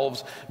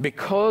themselves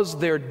because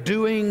they're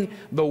doing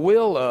the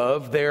will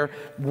of, they're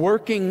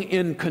working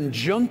in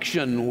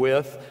conjunction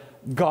with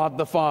God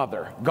the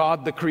Father,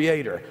 God the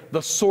Creator,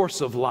 the source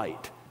of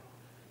light.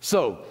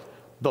 So,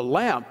 the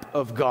lamp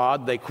of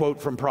God, they quote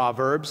from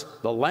Proverbs,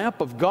 the lamp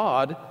of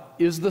God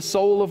is the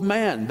soul of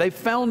man. They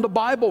found a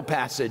Bible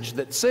passage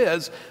that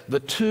says the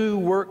two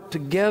work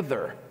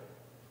together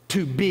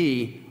to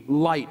be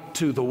light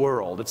to the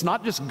world. It's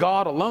not just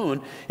God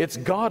alone, it's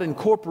God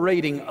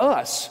incorporating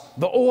us,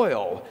 the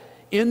oil,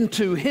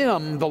 into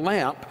Him, the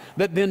lamp,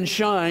 that then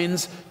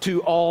shines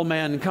to all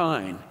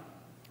mankind.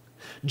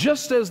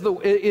 Just as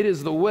it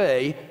is the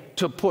way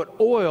to put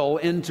oil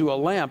into a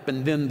lamp,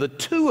 and then the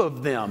two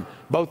of them,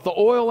 both the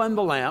oil and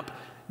the lamp,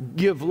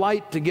 give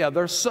light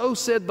together, so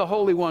said the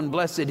Holy One,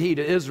 blessed He,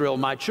 to Israel,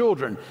 my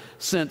children,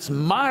 since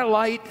my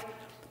light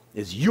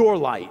is your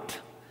light,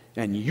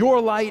 and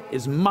your light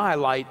is my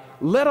light,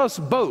 let us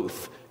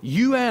both,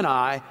 you and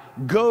I,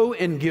 go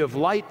and give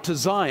light to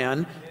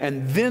Zion.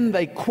 And then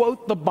they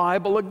quote the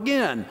Bible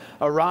again,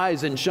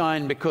 arise and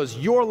shine, because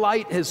your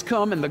light has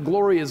come, and the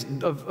glory of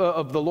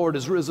the Lord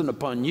is risen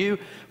upon you.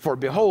 For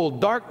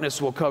behold,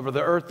 darkness will cover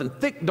the earth, and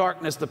thick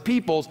darkness the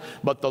peoples,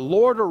 but the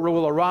Lord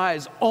will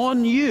arise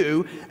on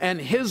you,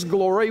 and His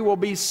glory will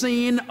be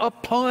seen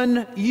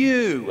upon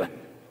you.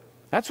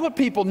 That's what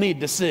people need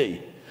to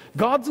see.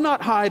 God's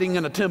not hiding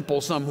in a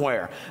temple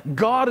somewhere.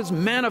 God is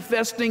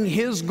manifesting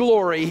His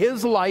glory,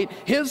 His light,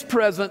 His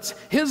presence,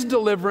 His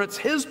deliverance,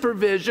 His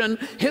provision,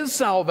 His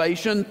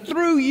salvation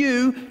through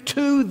you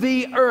to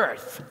the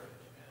earth.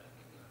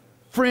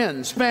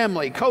 Friends,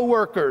 family,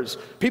 co-workers,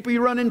 people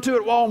you run into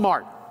at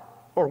Walmart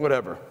or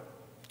whatever.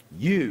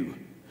 You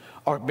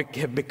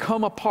have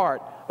become a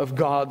part of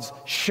God's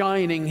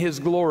shining His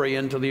glory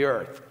into the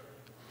earth.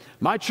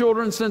 My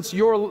children, since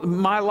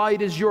my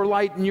light is your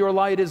light and your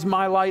light is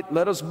my light,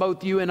 let us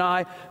both, you and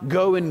I,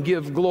 go and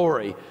give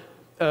glory.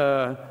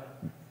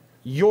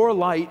 Your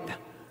light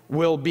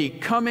will be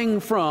coming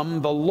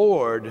from the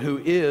Lord, who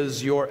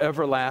is your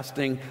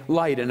everlasting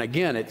light. And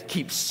again, it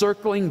keeps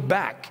circling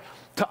back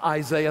to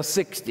Isaiah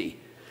 60.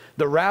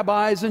 The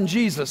rabbis and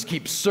Jesus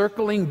keep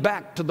circling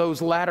back to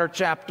those latter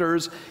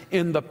chapters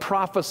in the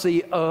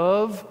prophecy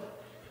of,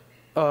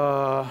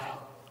 your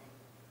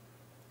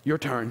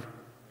turn.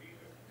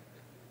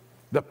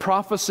 The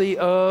prophecy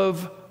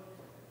of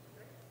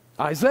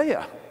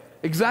Isaiah.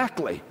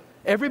 Exactly.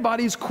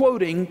 Everybody's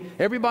quoting,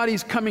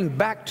 everybody's coming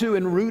back to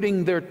and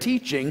rooting their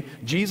teaching,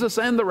 Jesus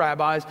and the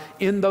rabbis,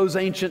 in those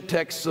ancient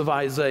texts of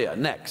Isaiah.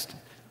 Next.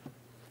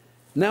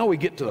 Now we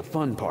get to the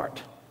fun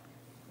part.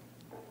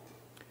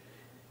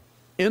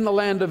 In the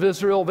land of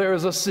Israel, there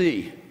is a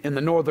sea in the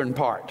northern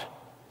part.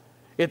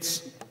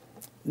 It's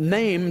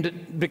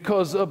named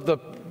because of the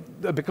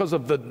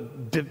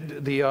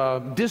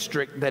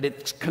district that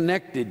it's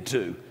connected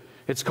to.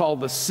 It's called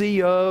the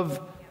Sea of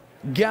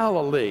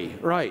Galilee,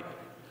 right?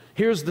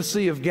 Here's the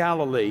Sea of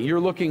Galilee. You're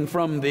looking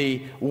from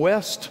the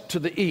west to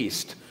the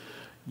east.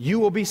 You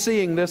will be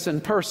seeing this in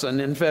person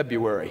in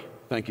February.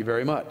 Thank you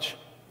very much.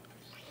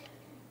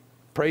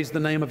 Praise the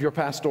name of your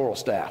pastoral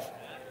staff.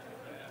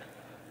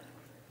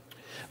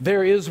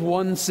 There is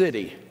one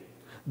city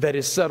that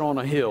is set on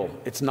a hill.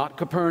 It's not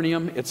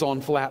Capernaum, it's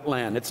on flat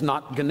land. It's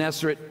not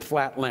Gennesaret,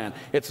 flat land.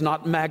 It's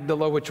not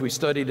Magdala, which we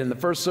studied in the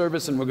first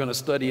service and we're going to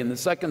study in the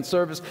second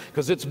service,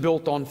 because it's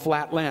built on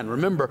flat land.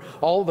 Remember,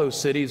 all those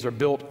cities are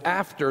built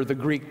after the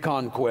Greek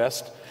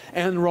conquest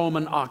and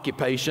Roman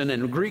occupation,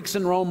 and Greeks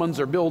and Romans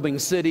are building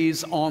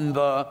cities on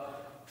the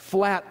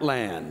flat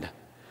land.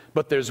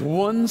 But there's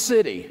one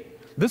city.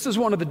 This is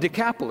one of the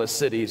Decapolis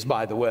cities,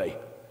 by the way.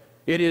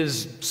 It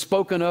is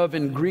spoken of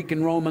in Greek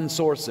and Roman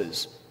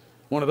sources.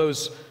 One of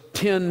those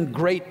 10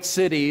 great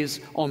cities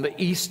on the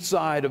east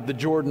side of the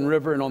Jordan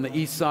River and on the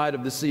east side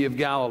of the Sea of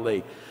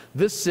Galilee.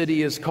 This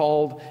city is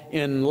called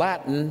in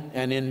Latin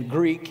and in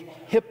Greek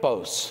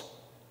Hippos.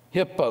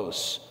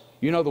 Hippos.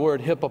 You know the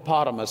word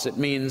hippopotamus. It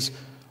means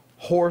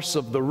horse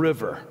of the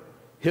river.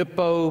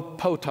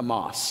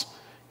 Hippopotamos.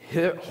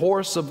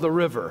 Horse of the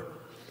river.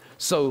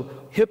 So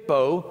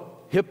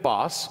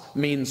hippos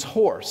means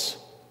horse.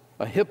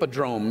 A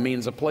hippodrome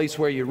means a place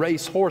where you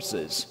race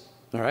horses.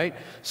 All right?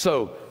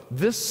 So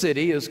this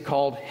city is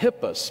called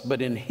Hippos,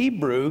 but in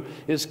Hebrew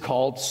is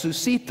called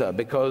Susita,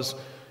 because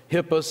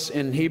Hippos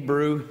in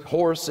Hebrew,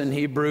 horse in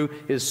Hebrew,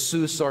 is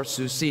Sus or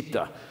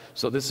Susita.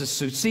 So this is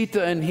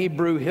Susita in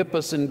Hebrew,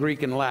 Hippos in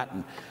Greek and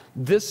Latin.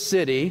 This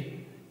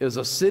city is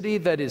a city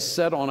that is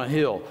set on a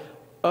hill.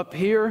 Up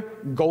here,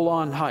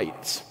 Golan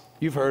Heights.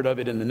 You've heard of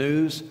it in the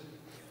news.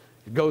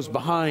 It goes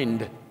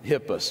behind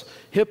Hippus.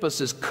 Hippus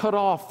is cut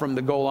off from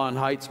the Golan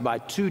Heights by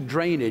two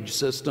drainage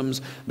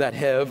systems that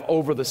have,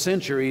 over the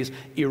centuries,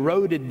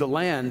 eroded the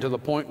land to the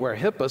point where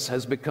Hippus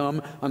has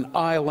become an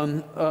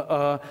island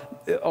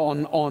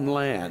on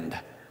land.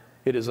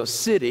 It is a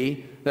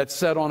city that's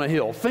set on a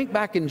hill. Think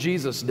back in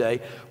Jesus'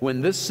 day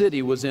when this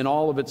city was in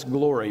all of its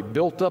glory,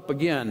 built up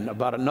again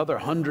about another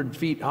 100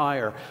 feet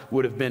higher,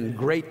 would have been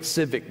great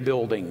civic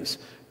buildings,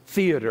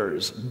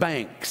 theaters,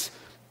 banks,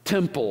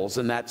 temples,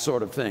 and that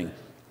sort of thing.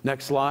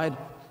 Next slide.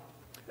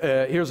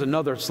 Here's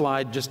another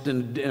slide just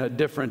in a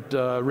different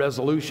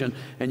resolution,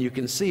 and you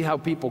can see how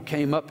people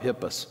came up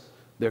Hippus.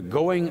 They're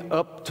going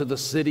up to the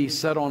city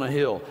set on a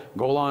hill,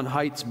 Golan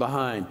Heights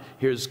behind.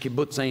 Here's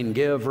Kibbutz Ein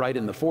Gev right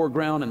in the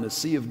foreground and the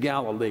Sea of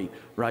Galilee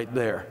right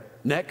there.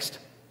 Next.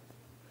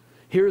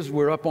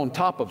 We're up on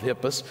top of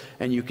Hippus,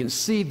 and you can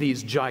see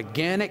these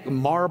gigantic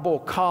marble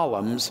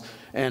columns,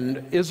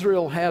 and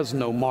Israel has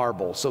no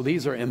marble, so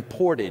these are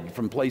imported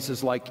from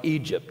places like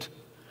Egypt.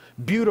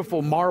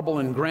 Beautiful marble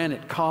and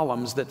granite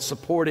columns that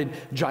supported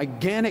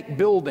gigantic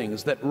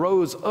buildings that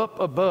rose up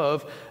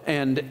above,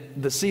 and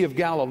the Sea of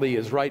Galilee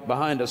is right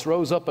behind us,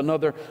 rose up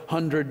another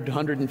 100,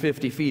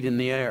 150 feet in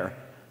the air.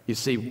 You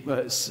see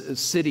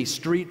city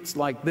streets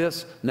like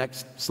this.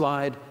 Next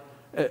slide.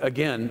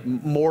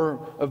 Again,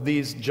 more of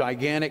these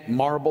gigantic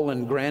marble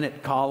and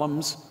granite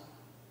columns.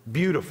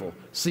 Beautiful.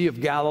 Sea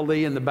of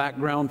Galilee in the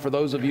background for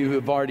those of you who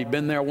have already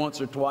been there once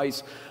or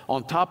twice.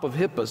 On top of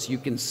Hippus, you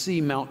can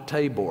see Mount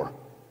Tabor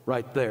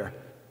right there.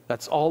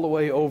 That's all the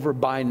way over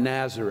by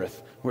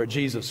Nazareth where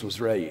Jesus was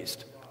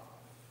raised.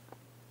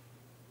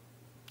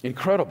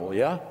 Incredible,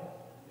 yeah?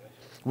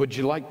 Would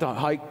you like to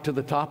hike to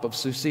the top of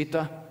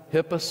Susita,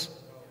 Hippus?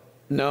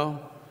 No?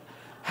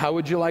 How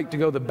would you like to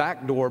go the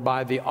back door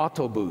by the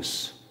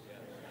autobus?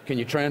 Can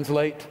you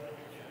translate?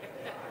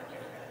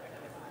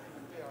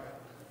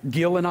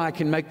 Gil and I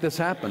can make this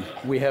happen.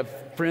 We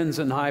have friends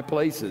in high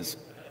places.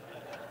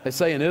 They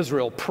say in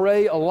Israel,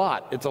 pray a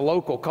lot. It's a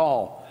local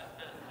call.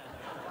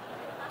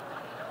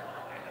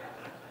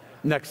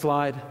 Next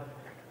slide.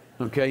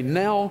 Okay,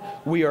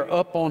 now we are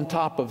up on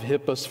top of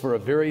Hippus for a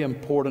very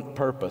important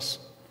purpose.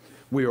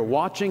 We are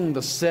watching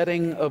the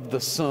setting of the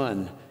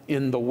sun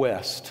in the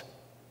west.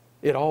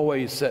 It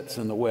always sets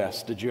in the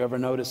west. Did you ever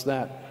notice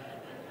that?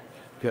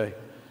 Okay.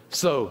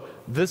 So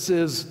this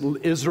is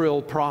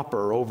Israel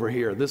proper over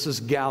here. This is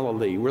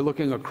Galilee. We're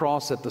looking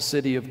across at the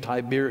city of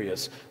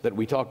Tiberias that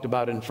we talked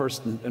about in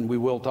first and we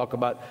will talk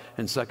about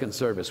in second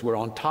service. We're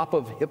on top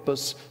of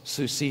Hippus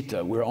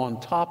Susita. We're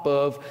on top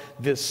of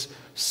this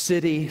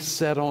city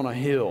set on a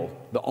hill,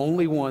 the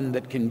only one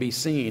that can be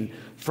seen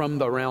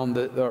from around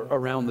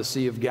the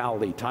Sea of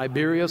Galilee.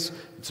 Tiberias,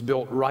 it's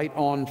built right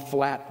on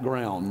flat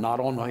ground, not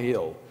on a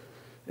hill.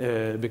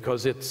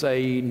 Because it's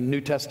a New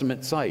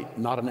Testament site,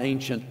 not an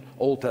ancient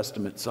Old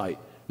Testament site.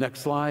 Next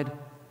slide.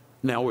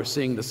 Now we're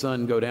seeing the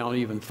sun go down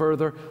even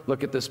further.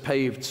 Look at this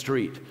paved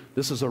street.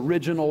 This is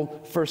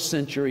original first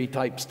century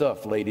type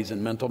stuff, ladies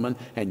and gentlemen,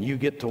 and you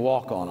get to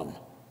walk on them.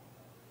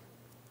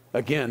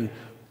 Again,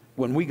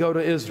 when we go to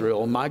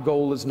Israel, my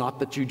goal is not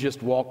that you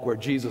just walk where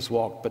Jesus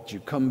walked, but you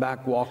come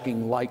back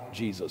walking like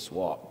Jesus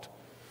walked.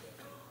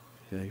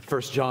 Okay,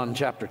 1 John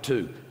chapter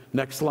 2.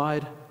 Next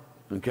slide.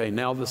 Okay,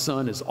 now the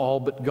sun is all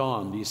but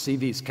gone. Do you see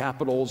these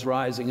capitals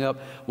rising up?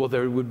 Well,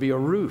 there would be a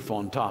roof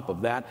on top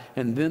of that,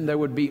 and then there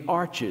would be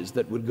arches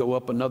that would go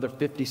up another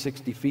 50,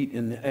 60 feet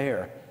in the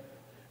air.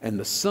 And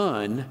the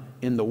sun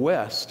in the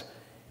west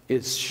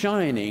is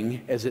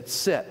shining as it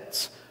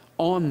sets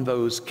on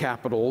those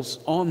capitals,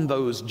 on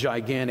those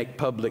gigantic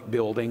public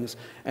buildings,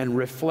 and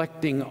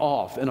reflecting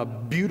off in a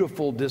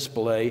beautiful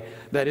display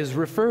that is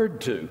referred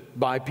to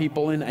by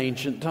people in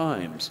ancient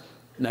times.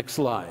 Next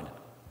slide.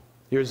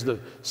 Here's the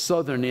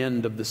southern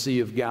end of the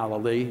Sea of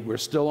Galilee. We're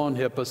still on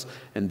Hippus,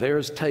 and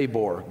there's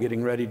Tabor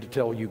getting ready to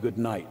tell you good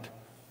night.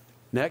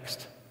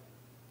 Next.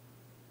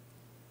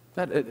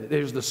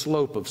 There's the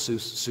slope of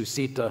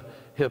Susita,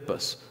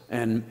 Hippus,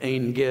 and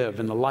Ein Gev,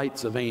 and the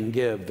lights of Ein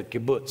Gev, the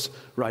kibbutz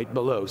right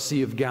below,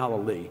 Sea of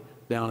Galilee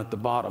down at the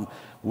bottom.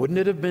 Wouldn't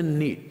it have been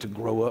neat to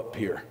grow up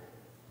here?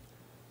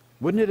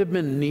 Wouldn't it have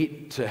been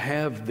neat to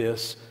have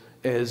this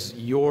as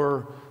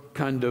your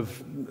kind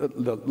of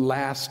the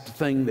last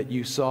thing that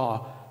you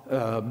saw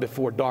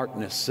before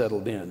darkness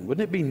settled in?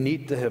 Wouldn't it be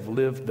neat to have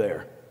lived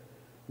there?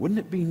 Wouldn't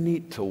it be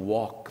neat to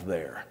walk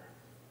there?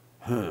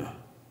 February.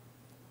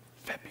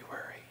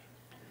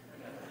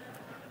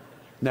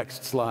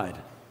 Next slide.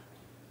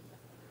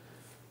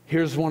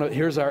 Here's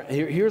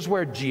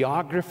where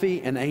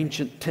geography and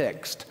ancient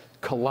text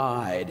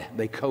collide.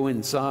 They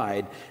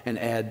coincide and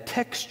add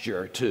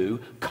texture to,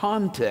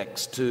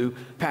 context to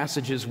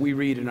passages we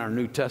read in our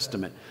New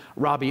Testament.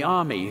 Rabbi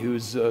Ami, who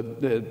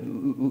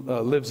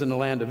lives in the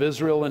land of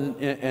Israel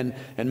and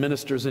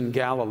ministers in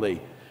Galilee.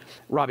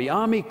 Rabbi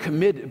Ami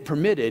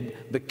permitted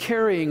the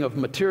carrying of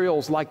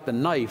materials like the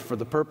knife for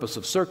the purpose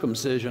of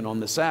circumcision on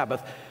the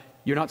Sabbath.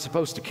 You're not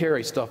supposed to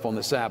carry stuff on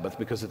the Sabbath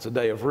because it's a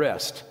day of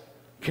rest.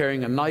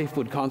 Carrying a knife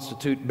would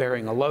constitute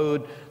bearing a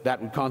load.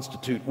 That would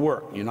constitute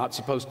work. You're not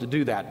supposed to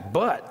do that.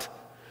 But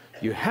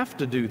You have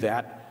to do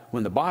that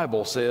when the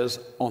Bible says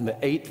on the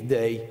 8th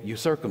day you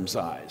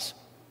circumcise.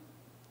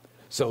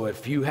 So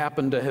if you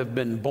happen to have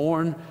been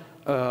born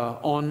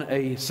on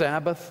a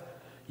Sabbath,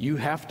 you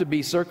have to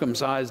be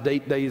circumcised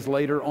 8 days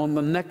later on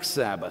the next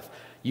Sabbath.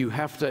 You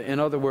have to, in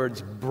other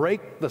words,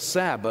 break the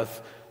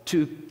Sabbath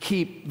to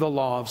keep the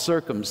law of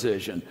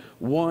circumcision.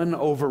 One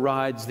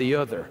overrides the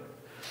other.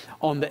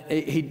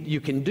 You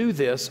can do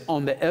this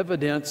on the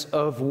evidence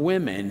of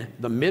women,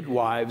 the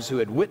midwives who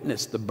had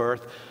witnessed the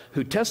birth,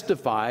 who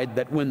testified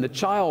that when the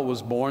child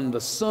was born, the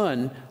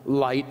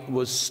sunlight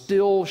was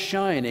still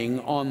shining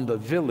on the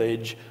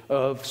village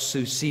of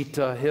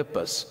Susita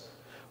Hippus.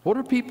 What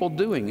are people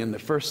doing in the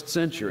first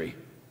century?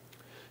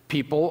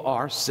 People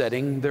are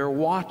setting their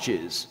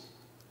watches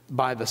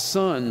by the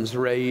sun's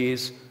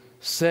rays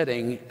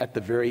setting at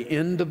the very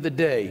end of the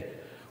day,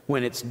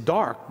 when it's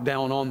dark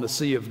down on the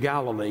Sea of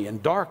Galilee,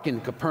 and dark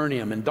in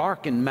Capernaum, and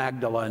dark in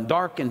Magdala, and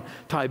dark in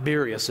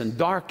Tiberias, and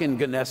dark in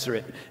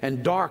Gennesaret,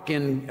 and dark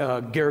in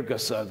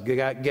Gergesa,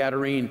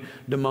 Gadarene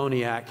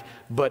demoniac.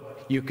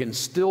 But you can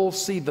still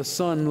see the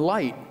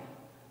sunlight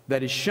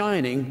that is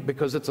shining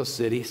because it's a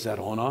city set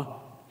on a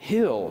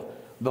hill.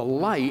 The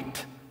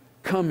light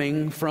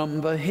coming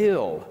from the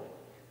hill.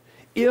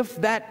 If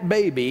that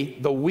baby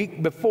the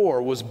week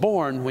before was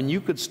born when you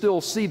could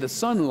still see the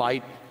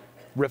sunlight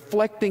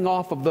reflecting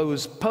off of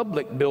those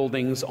public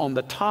buildings on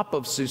the top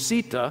of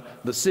Susita,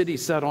 the city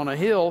set on a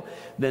hill,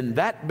 then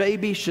that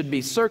baby should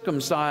be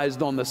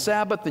circumcised on the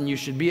Sabbath, and you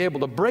should be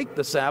able to break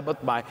the Sabbath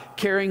by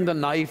carrying the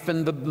knife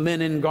and the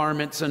linen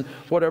garments and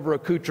whatever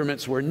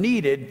accoutrements were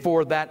needed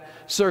for that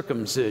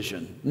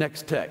circumcision.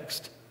 Next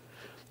text.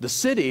 The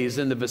cities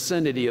in the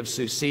vicinity of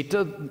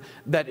Susita,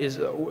 that is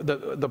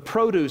the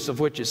produce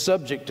of which is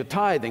subject to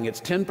tithing. It's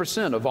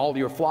 10% of all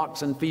your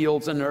flocks and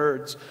fields and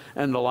herds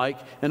and the like.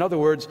 In other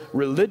words,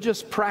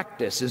 religious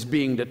practice is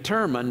being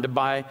determined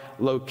by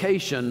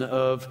location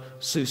of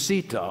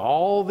Susita.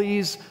 All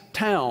these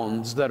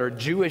towns that are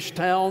Jewish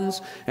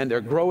towns and they're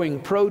growing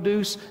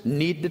produce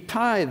need to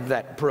tithe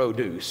that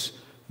produce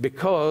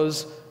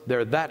because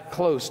they're that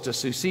close to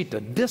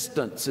Susita.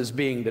 Distance is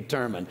being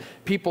determined.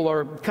 People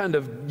are kind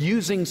of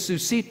using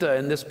Susita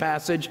in this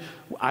passage.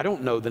 I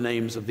don't know the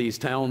names of these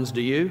towns,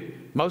 do you?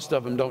 Most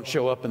of them don't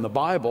show up in the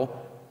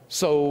Bible.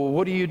 So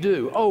what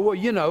do? Oh, well,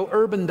 you know,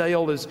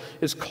 Urbandale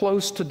is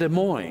close to Des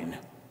Moines.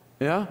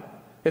 Yeah?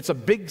 It's a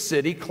big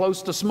city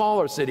close to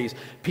smaller cities.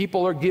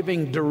 People are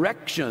giving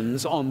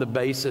directions on the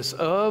basis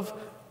of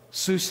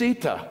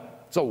Susita.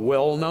 It's a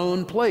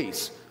well-known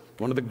place.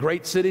 One of the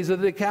great cities of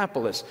the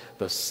Decapolis.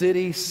 The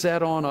city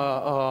set on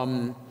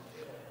a,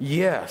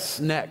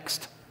 yes,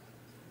 next.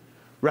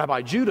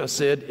 Rabbi Judah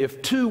said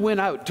if two went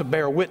out to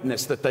bear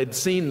witness that they'd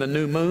seen the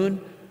new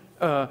moon,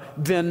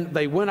 then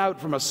they went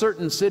out from a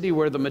certain city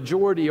where the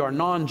majority are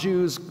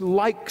non-Jews,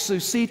 like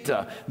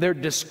Susita. They're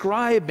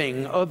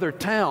describing other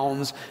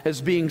towns as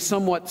being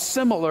somewhat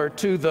similar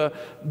to the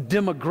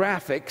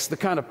demographics, the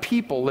kind of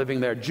people living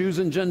there, Jews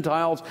and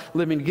Gentiles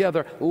living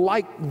together,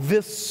 like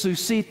this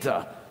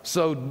Susita.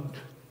 So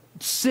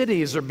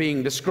cities are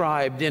being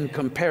described in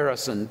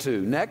comparison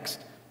to.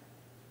 Next.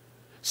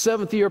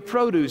 Seventh year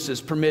produce is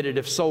permitted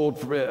if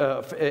sold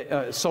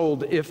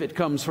if it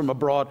comes from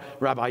abroad.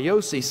 Rabbi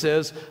Yossi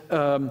says,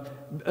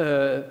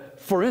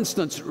 for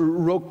instance,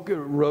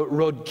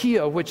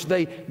 Rodkia, which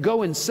they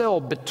go and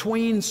sell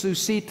between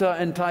Susita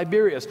and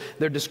Tiberias.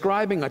 They're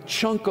describing a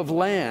chunk of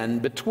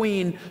land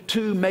between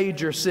two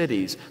major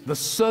cities. The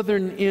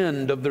southern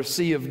end of the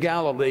Sea of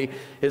Galilee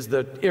is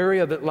the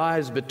area that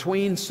lies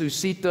between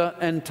Susita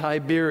and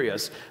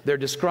Tiberias. They're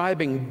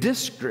describing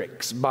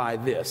districts by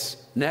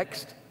this.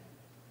 Next.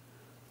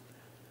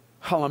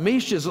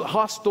 Halamish is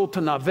hostile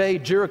to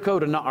Nave, Jericho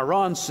to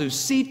Naaran,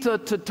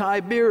 Susita to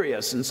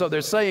Tiberias. And so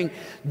they're saying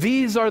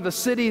these are the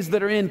cities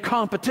that are in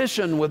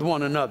competition with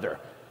one another.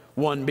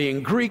 One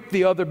being Greek,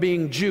 the other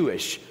being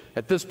Jewish.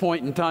 At this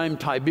point in time,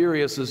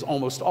 Tiberias is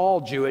almost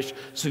all Jewish.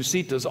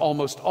 Susita is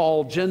almost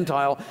all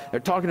Gentile. They're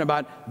talking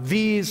about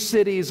these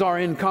cities are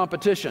in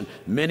competition.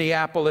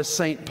 Minneapolis,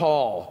 St.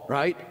 Paul,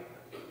 right?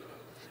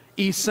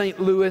 East St.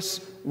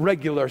 Louis,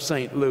 regular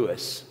St.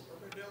 Louis.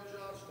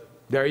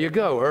 There you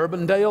go,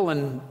 Urbandale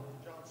and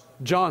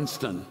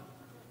Johnston.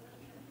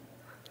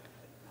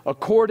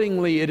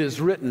 Accordingly, it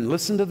is written,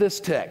 listen to this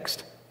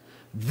text.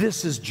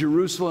 This is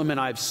Jerusalem, and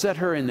I've set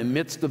her in the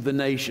midst of the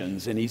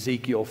nations, in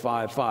Ezekiel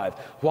 5:5.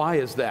 Why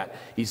is that?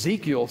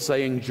 Ezekiel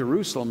saying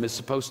Jerusalem is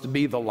supposed to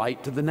be the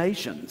light to the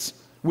nations.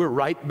 We're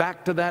right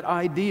back to that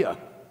idea.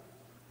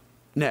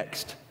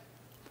 Next.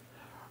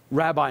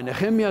 Rabbi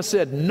Nehemiah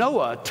said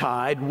Noah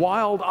tied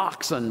wild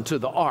oxen to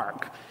the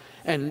ark.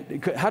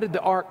 And how did the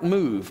ark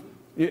move?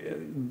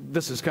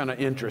 This is kind of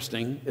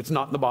interesting. It's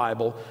not in the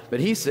Bible, but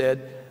he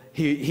said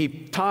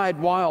he tied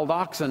wild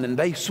oxen and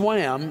they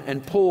swam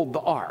and pulled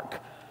the ark.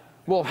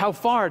 Well, how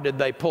far did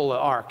they pull the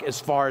ark?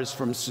 As far as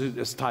from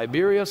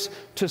Tiberias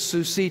to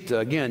Susita.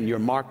 Again, you're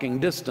marking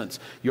distance,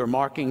 you're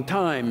marking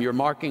time, you're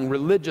marking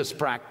religious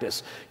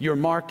practice, you're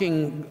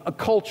marking a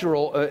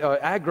cultural,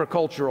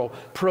 agricultural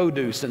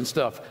produce and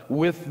stuff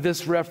with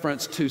this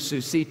reference to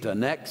Susita.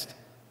 Next.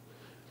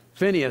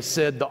 Phineas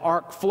said the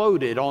ark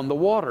floated on the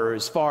water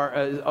as far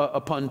as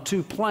upon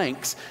 2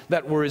 planks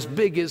that were as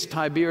big as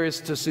Tiberias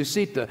to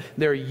Susita.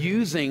 They're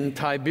using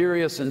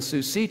Tiberias and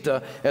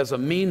Susita as a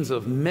means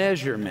of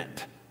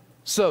measurement.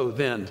 So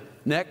then,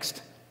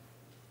 next.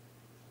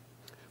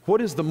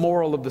 What is the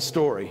moral of the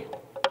story?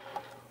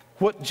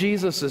 What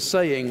Jesus is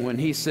saying when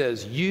he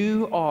says,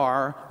 you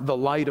are the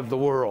light of the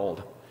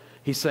world.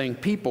 He's saying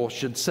people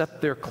should set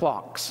their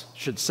clocks,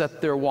 should set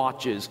their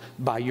watches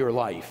by your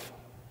life.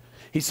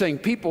 He's saying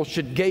people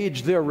should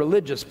gauge their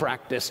religious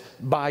practice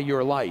by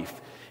your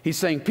life. He's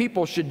saying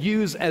people should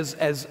use as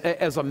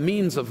a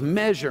means of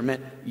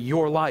measurement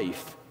your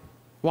life.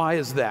 Why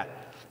is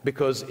that?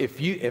 Because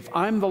if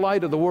I'm the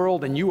light of the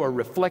world and you are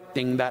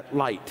reflecting that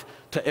light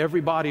to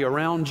everybody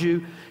around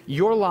you,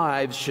 your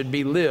lives should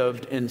be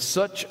lived in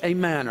such a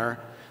manner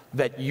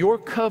that your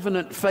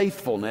covenant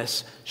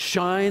faithfulness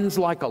shines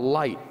like a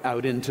light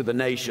out into the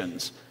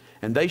nations.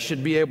 And they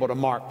should be able to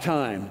mark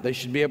time. They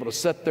should be able to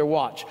set their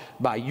watch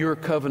by your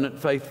covenant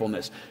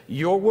faithfulness.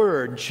 Your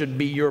word should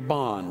be your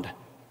bond.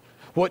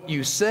 What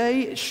you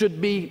say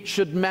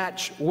should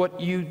match what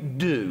you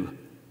do.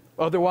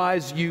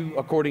 Otherwise, you,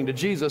 according to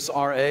Jesus,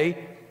 are a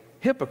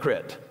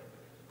hypocrite.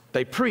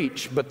 They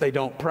preach, but they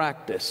don't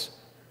practice.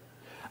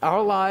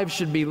 Our lives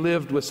should be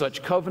lived with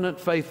such covenant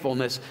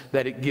faithfulness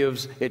that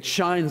it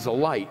shines a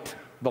light,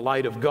 the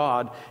light of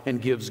God,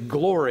 and gives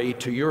glory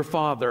to your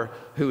Father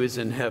who is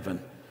in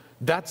heaven.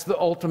 That's the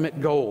ultimate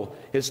goal,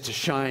 is to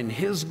shine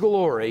His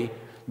glory,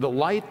 the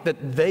light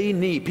that they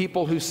need,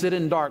 people who sit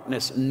in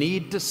darkness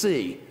need to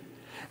see,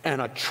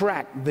 and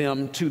attract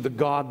them to the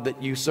God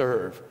that you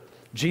serve.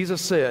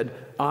 Jesus said,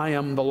 I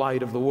am the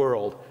light of the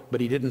world, but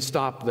He didn't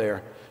stop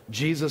there.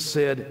 Jesus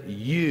said,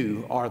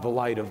 you are the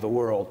light of the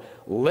world.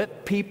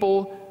 Let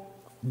people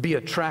be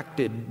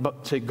attracted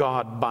to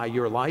God by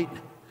your light.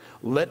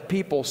 Let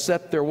people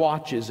set their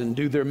watches and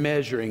do their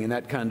measuring and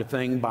that kind of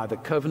thing by the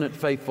covenant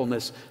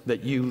faithfulness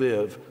that you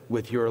live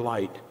with your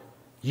light.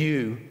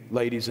 You,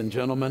 ladies and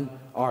gentlemen,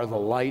 are the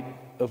light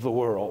of the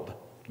world.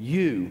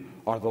 You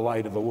are the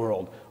light of the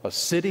world. A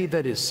city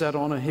that is set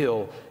on a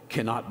hill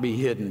cannot be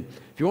hidden.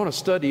 If you want to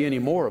study any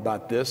more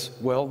about this,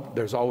 well,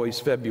 there's always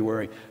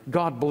February.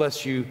 God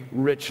bless you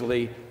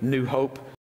richly, New Hope.